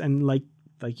things. And like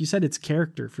you said, it's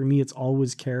character. For me, it's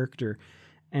always character.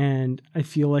 And I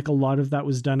feel like a lot of that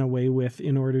was done away with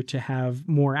in order to have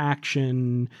more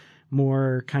action,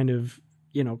 more kind of,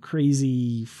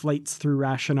 crazy flights through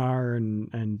Rashanar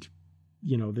and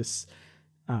this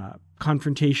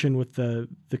confrontation with the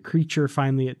creature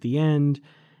finally at the end.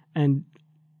 And,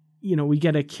 we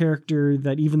get a character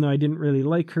that, even though I didn't really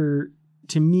like her,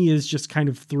 to me is just kind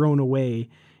of thrown away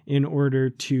in order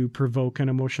to provoke an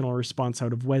emotional response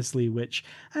out of Wesley, which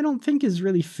I don't think is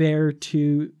really fair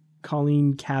to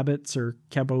Colleen Cabot's or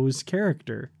Cabot's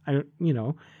character. I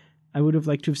would have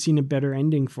liked to have seen a better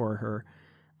ending for her.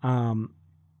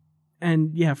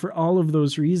 And yeah, for all of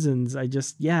those reasons, I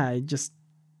just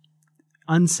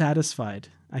unsatisfied,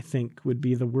 I think, would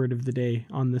be the word of the day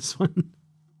on this one.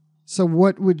 So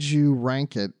what would you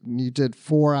rank it? You did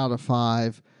 4 out of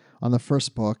 5 on the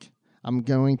first book. I'm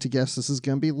going to guess this is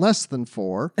going to be less than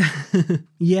 4.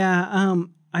 Yeah,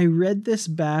 I read this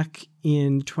back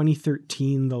in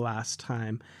 2013 the last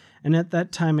time. And at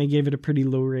that time, I gave it a pretty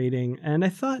low rating. And I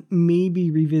thought maybe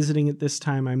revisiting it this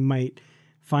time, I might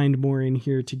find more in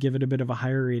here to give it a bit of a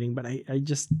higher rating. But I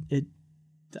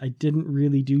didn't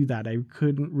really do that. I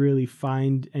couldn't really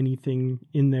find anything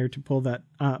in there to pull that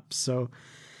up. So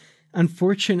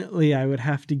unfortunately, I would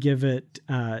have to give it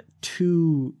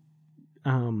 2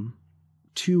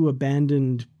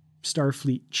 abandoned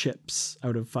Starfleet chips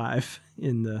out of 5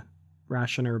 in the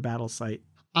Rashanar battle site.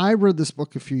 I read this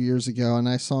book a few years ago, and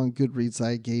I saw on Goodreads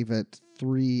I gave it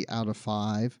 3 out of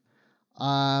 5.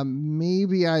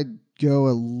 Maybe I'd go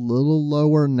a little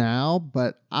lower now,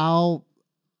 but I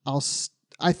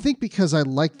think because I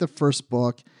liked the first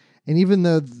book, and even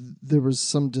though there was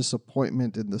some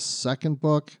disappointment in the second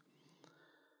book,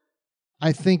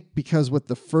 I think because what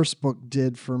the first book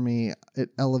did for me,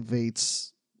 it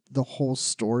elevates the whole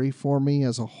story for me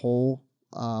as a whole,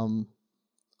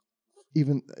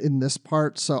 even in this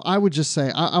part. So I would just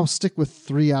say I'll stick with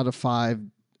 3 out of 5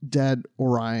 dead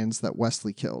Orions that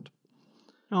Wesley killed.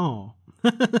 Oh,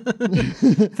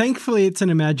 Thankfully, it's an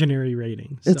imaginary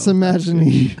rating. It's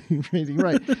imaginary rating,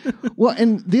 right. Well,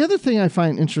 and the other thing I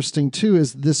find interesting, too,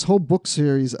 is this whole book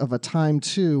series of A Time,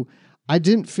 too. I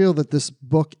didn't feel that this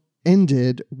book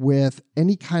ended with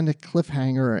any kind of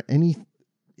cliffhanger or any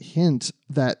hint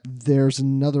that there's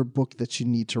another book that you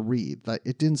need to read. Like,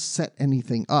 it didn't set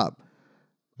anything up.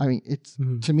 I mean,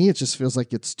 to me, it just feels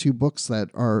like it's two books that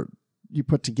are you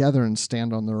put together and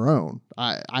stand on their own.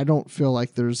 I don't feel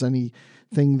like there's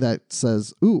anything that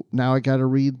says, ooh, now I got to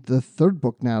read the third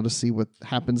book now to see what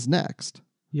happens next.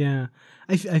 Yeah.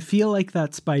 I feel like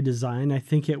that's by design. I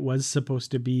think it was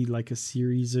supposed to be like a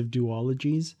series of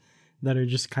duologies that are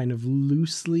just kind of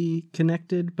loosely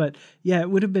connected. But yeah, it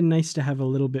would have been nice to have a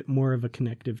little bit more of a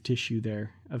connective tissue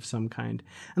there of some kind.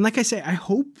 And like I say, I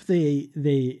hope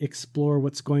they explore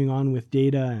what's going on with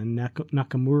Data and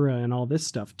Nakamura and all this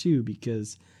stuff too,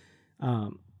 because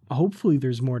hopefully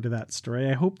there's more to that story.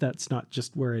 I hope that's not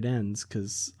just where it ends,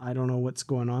 because I don't know what's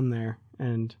going on there.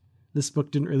 And this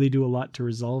book didn't really do a lot to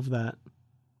resolve that.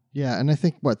 Yeah, and I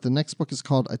think, the next book is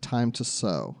called A Time to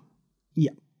Sew.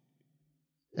 Yeah.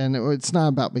 And it's not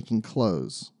about making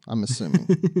clothes, I'm assuming.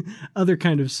 Other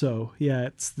kind of sew. Yeah,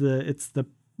 it's the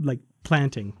like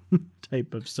planting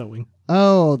type of sewing.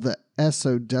 Oh, the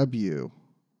SOW.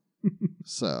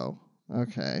 So,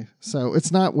 okay. So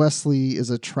it's not Wesley is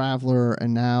a traveler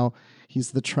and now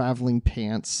he's the traveling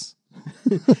pants.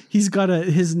 He's got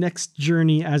his next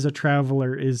journey as a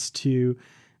traveler is to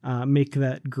make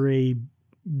that gray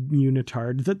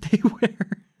unitard that they wear.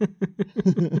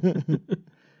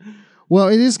 Well,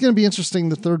 it is going to be interesting,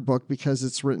 the third book, because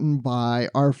it's written by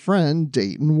our friend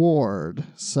Dayton Ward.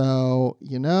 So,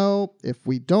 if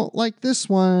we don't like this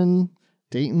one,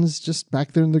 Dayton's just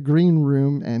back there in the green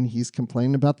room and he's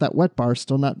complaining about that wet bar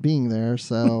still not being there.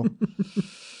 So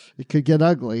it could get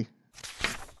ugly.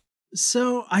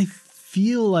 So I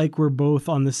feel like we're both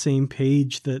on the same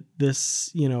page that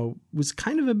this, was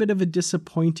kind of a bit of a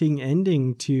disappointing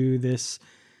ending to this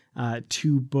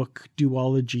 2-book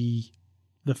duology.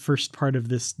 The first part of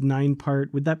this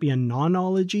 9-part, would that be a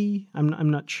nonology?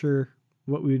 I'm not sure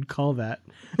what we would call that.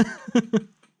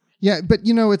 Yeah, but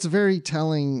it's very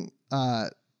telling I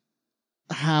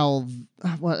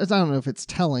don't know if it's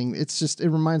telling. It's just,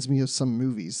 it reminds me of some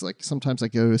movies. Like sometimes I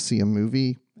go to see a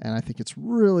movie and I think it's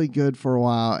really good for a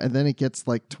while. And then it gets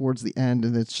like towards the end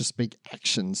and it's just big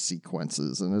action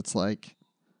sequences. And it's like,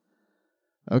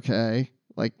 okay,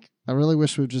 like, I really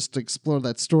wish we'd just explore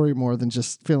that story more than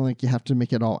just feeling like you have to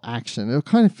make it all action. It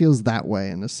kind of feels that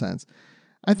way in a sense.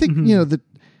 I think,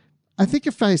 I think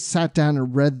if I sat down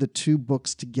and read the 2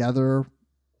 books together,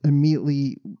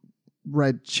 immediately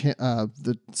read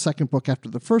the second book after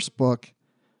the first book,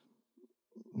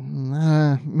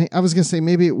 I was going to say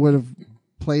maybe it would have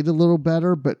played a little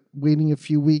better, but waiting a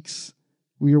few weeks,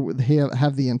 we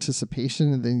have the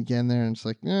anticipation and then you get in there and it's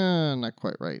like, not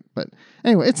quite right. But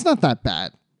anyway, it's not that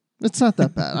bad. It's not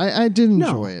that bad. I did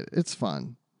enjoy it. It's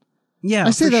fun. Yeah,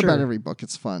 I say that about every book.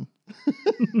 It's fun.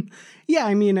 Yeah,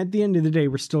 I mean, at the end of the day,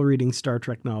 we're still reading Star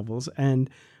Trek novels. And,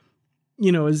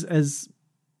 as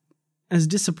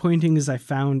disappointing as I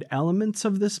found elements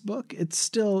of this book, it's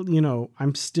still,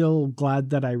 I'm still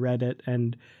glad that I read it.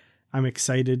 And I'm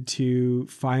excited to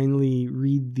finally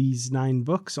read these 9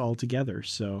 books all together.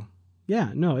 So, yeah,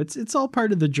 no, it's all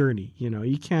part of the journey.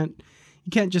 You can't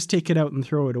just take it out and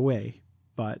throw it away.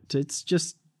 But it's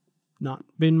just not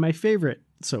been my favorite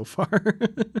so far.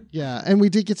 Yeah, and we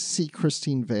did get to see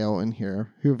Christine Vale in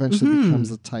here, who eventually becomes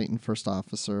the Titan first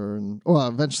officer and,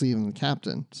 eventually even the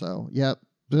captain. So, yep,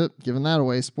 giving that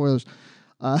away, spoilers.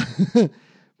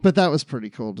 But that was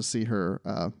pretty cool to see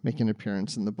her make an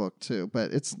appearance in the book, too.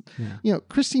 But it's,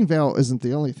 Christine Vale isn't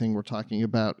the only thing we're talking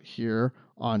about here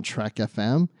on Trek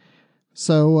FM.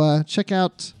 So check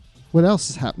out what else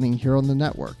is happening here on the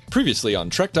network. Previously on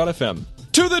Trek.fm.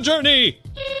 To the journey!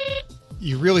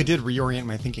 You really did reorient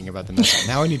my thinking about the mess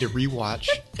hall. Now I need to rewatch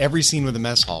every scene with the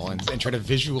mess hall and try to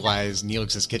visualize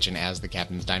Neelix's kitchen as the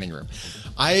captain's dining room.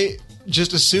 I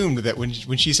just assumed that when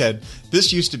she said,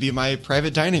 this used to be my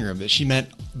private dining room, that she meant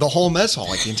the whole mess hall,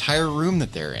 like the entire room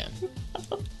that they're in.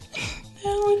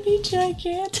 That would be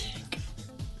gigantic.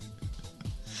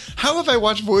 How have I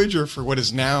watched Voyager for what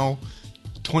is now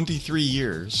 23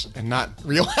 years and not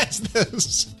realized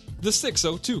this? The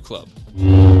 602 Club.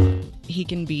 He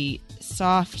can be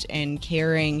soft and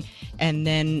caring and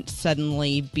then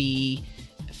suddenly be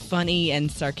funny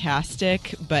and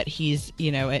sarcastic, but he's,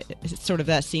 it's sort of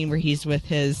that scene where he's with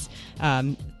his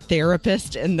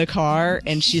therapist in the car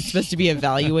and she's supposed to be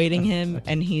evaluating him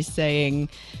and he's saying,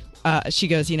 she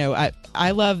goes,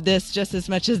 I love this just as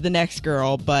much as the next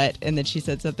girl, and then she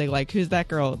said something like, who's that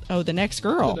girl? Oh, the next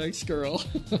girl. The next girl.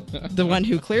 The one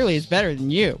who clearly is better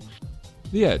than you.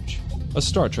 The Edge, a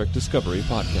Star Trek Discovery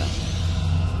podcast.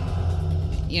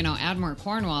 Admiral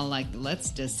Cornwall,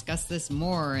 let's discuss this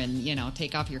more and,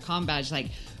 take off your comm badge.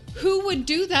 Who would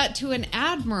do that to an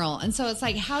admiral? And so it's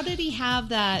how did he have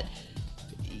that,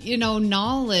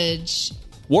 knowledge?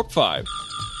 Warp 5.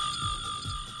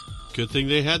 Good thing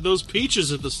they had those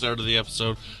peaches at the start of the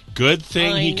episode. Good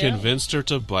thing he convinced her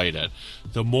to bite it.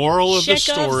 The moral of the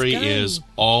story is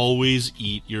always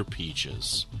eat your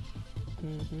peaches.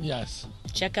 Mm-hmm. Yes.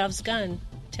 Chekhov's gun.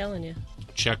 Telling you.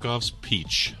 Chekhov's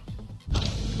peach.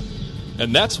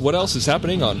 And that's what else is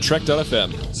happening on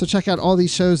Trek.fm. So check out all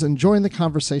these shows and join the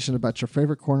conversation about your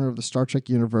favorite corner of the Star Trek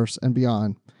universe and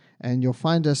beyond. And you'll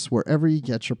find us wherever you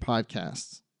get your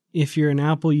podcasts. If you're an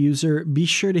Apple user, be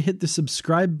sure to hit the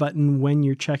subscribe button when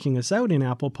you're checking us out in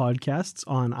Apple Podcasts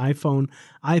on iPhone,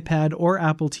 iPad, or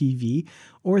Apple TV,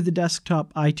 or the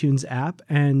desktop iTunes app,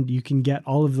 and you can get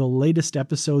all of the latest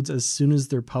episodes as soon as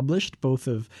they're published, both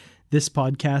of this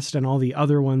podcast and all the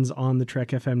other ones on the Trek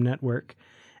FM network.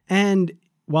 And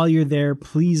while you're there,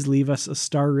 please leave us a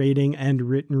star rating and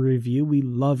written review. We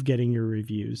love getting your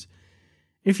reviews.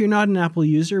 If you're not an Apple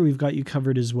user, we've got you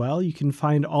covered as well. You can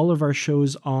find all of our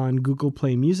shows on Google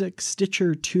Play Music,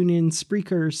 Stitcher, TuneIn,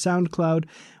 Spreaker, SoundCloud,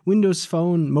 Windows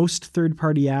Phone, most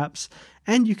third-party apps,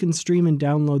 and you can stream and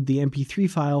download the MP3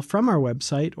 file from our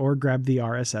website or grab the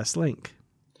RSS link.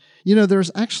 There's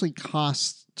actually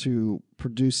costs to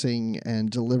producing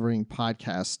and delivering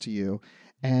podcasts to you,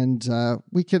 and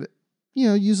we could,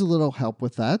 use a little help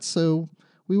with that. So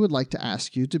we would like to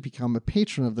ask you to become a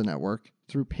patron of the network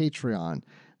through Patreon.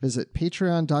 Visit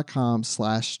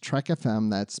patreon.com/TrekFM.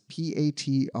 That's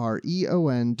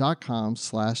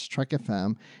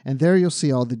patreon.com/TrekFM. And there you'll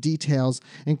see all the details,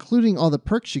 including all the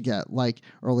perks you get, like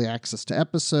early access to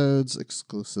episodes,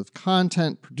 exclusive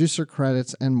content, producer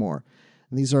credits, and more.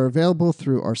 And these are available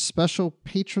through our special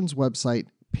patrons website,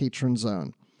 Patron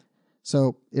Zone.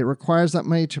 So it requires that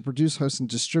money to produce, host, and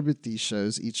distribute these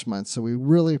shows each month. So we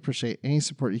really appreciate any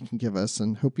support you can give us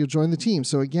and hope you'll join the team.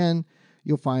 So again,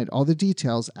 you'll find all the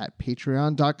details at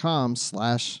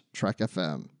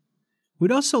patreon.com/TrekFM.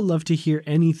 We'd also love to hear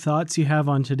any thoughts you have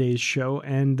on today's show,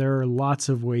 and there are lots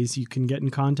of ways you can get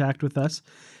in contact with us.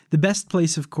 The best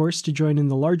place, of course, to join in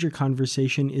the larger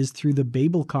conversation is through the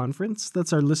Babel Conference.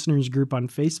 That's our listeners group on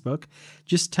Facebook.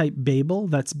 Just type Babel,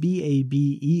 that's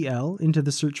Babel, into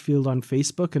the search field on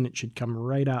Facebook, and it should come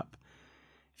right up.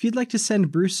 If you'd like to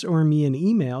send Bruce or me an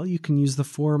email, you can use the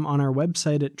form on our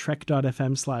website at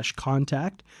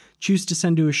trek.fm/contact. Choose to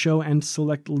send to a show and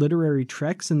select Literary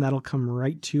Treks, and that'll come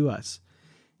right to us.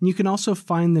 And you can also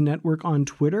find the network on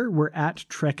Twitter. We're at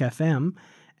TrekFM,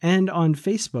 and on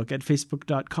Facebook at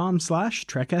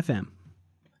facebook.com/TrekFM.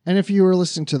 And if you were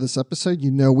listening to this episode,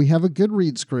 we have a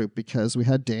Goodreads group because we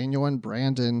had Daniel and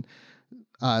Brandon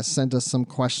send us some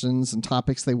questions and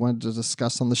topics they wanted to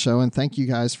discuss on the show. And thank you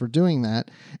guys for doing that.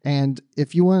 And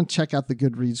if you want to check out the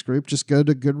Goodreads group, just go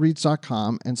to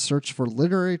goodreads.com and search for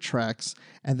Literary Treks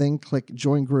and then click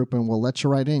Join Group, and we'll let you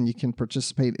right in. You can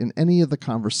participate in any of the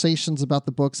conversations about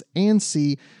the books and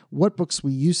see what books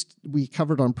we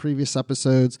covered on previous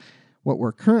episodes, what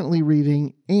we're currently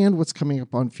reading, and what's coming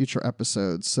up on future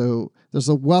episodes. So there's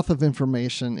a wealth of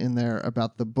information in there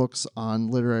about the books on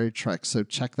Literary Treks, so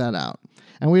check that out.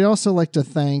 And we'd also like to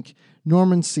thank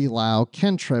Norman C. Lau,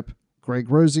 Ken Tripp, Greg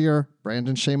Rosier,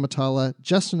 Brandon Shea Matala,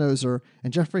 Justin Ozer,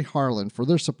 and Jeffrey Harlan for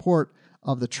their support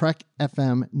of the Trek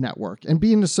FM network and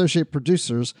being associate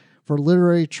producers for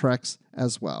Literary Treks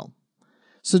as well.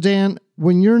 So Dan,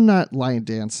 when you're not line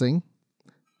dancing,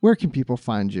 where can people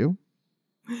find you?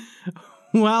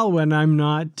 Well, when I'm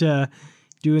not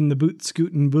doing the boot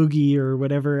scootin' boogie or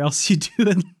whatever else you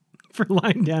do for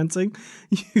line dancing,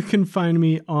 you can find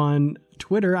me on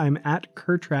Twitter. I'm at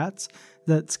Kertrats.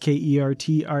 That's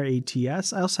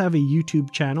Kertrats. I also have a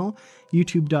YouTube channel,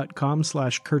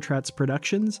 youtube.com/Kertrats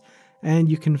Productions.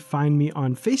 And you can find me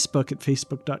on Facebook at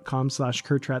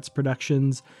facebook.com/Kertrats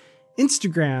Productions.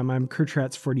 Instagram, I'm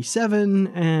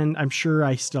Kertrats47, and I'm sure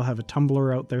I still have a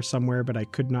Tumblr out there somewhere, but I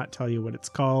could not tell you what it's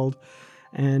called.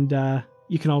 And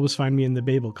you can always find me in the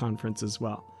Babel Conference as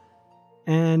well.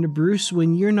 And Bruce,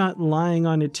 when you're not lying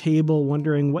on a table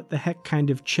wondering what the heck kind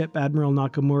of chip Admiral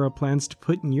Nakamura plans to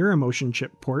put in your emotion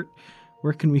chip port,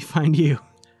 where can we find you?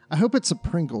 I hope it's a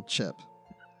Pringle chip.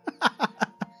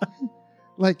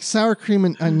 Like sour cream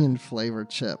and onion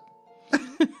flavored chip.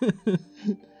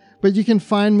 But you can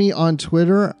find me on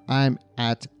Twitter. I'm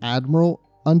at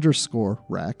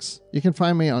Admiral_Rex. You can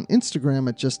find me on Instagram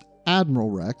at just Admiral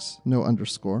Rex, no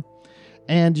underscore.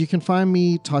 And you can find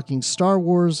me talking Star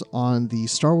Wars on the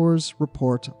Star Wars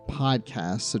Report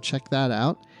podcast, so check that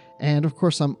out. And of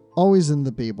course, I'm always in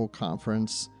the Babel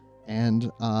Conference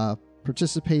and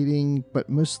participating, but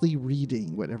mostly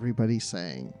reading what everybody's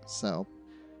saying. So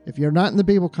if you're not in the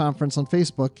Babel Conference on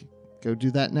Facebook, go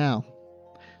do that now.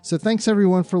 So thanks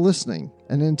everyone for listening.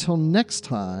 And until next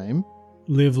time,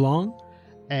 live long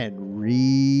and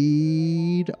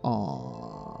read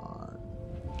on.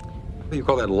 What do you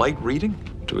call that, light reading?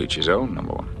 To each his own,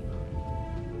 number one.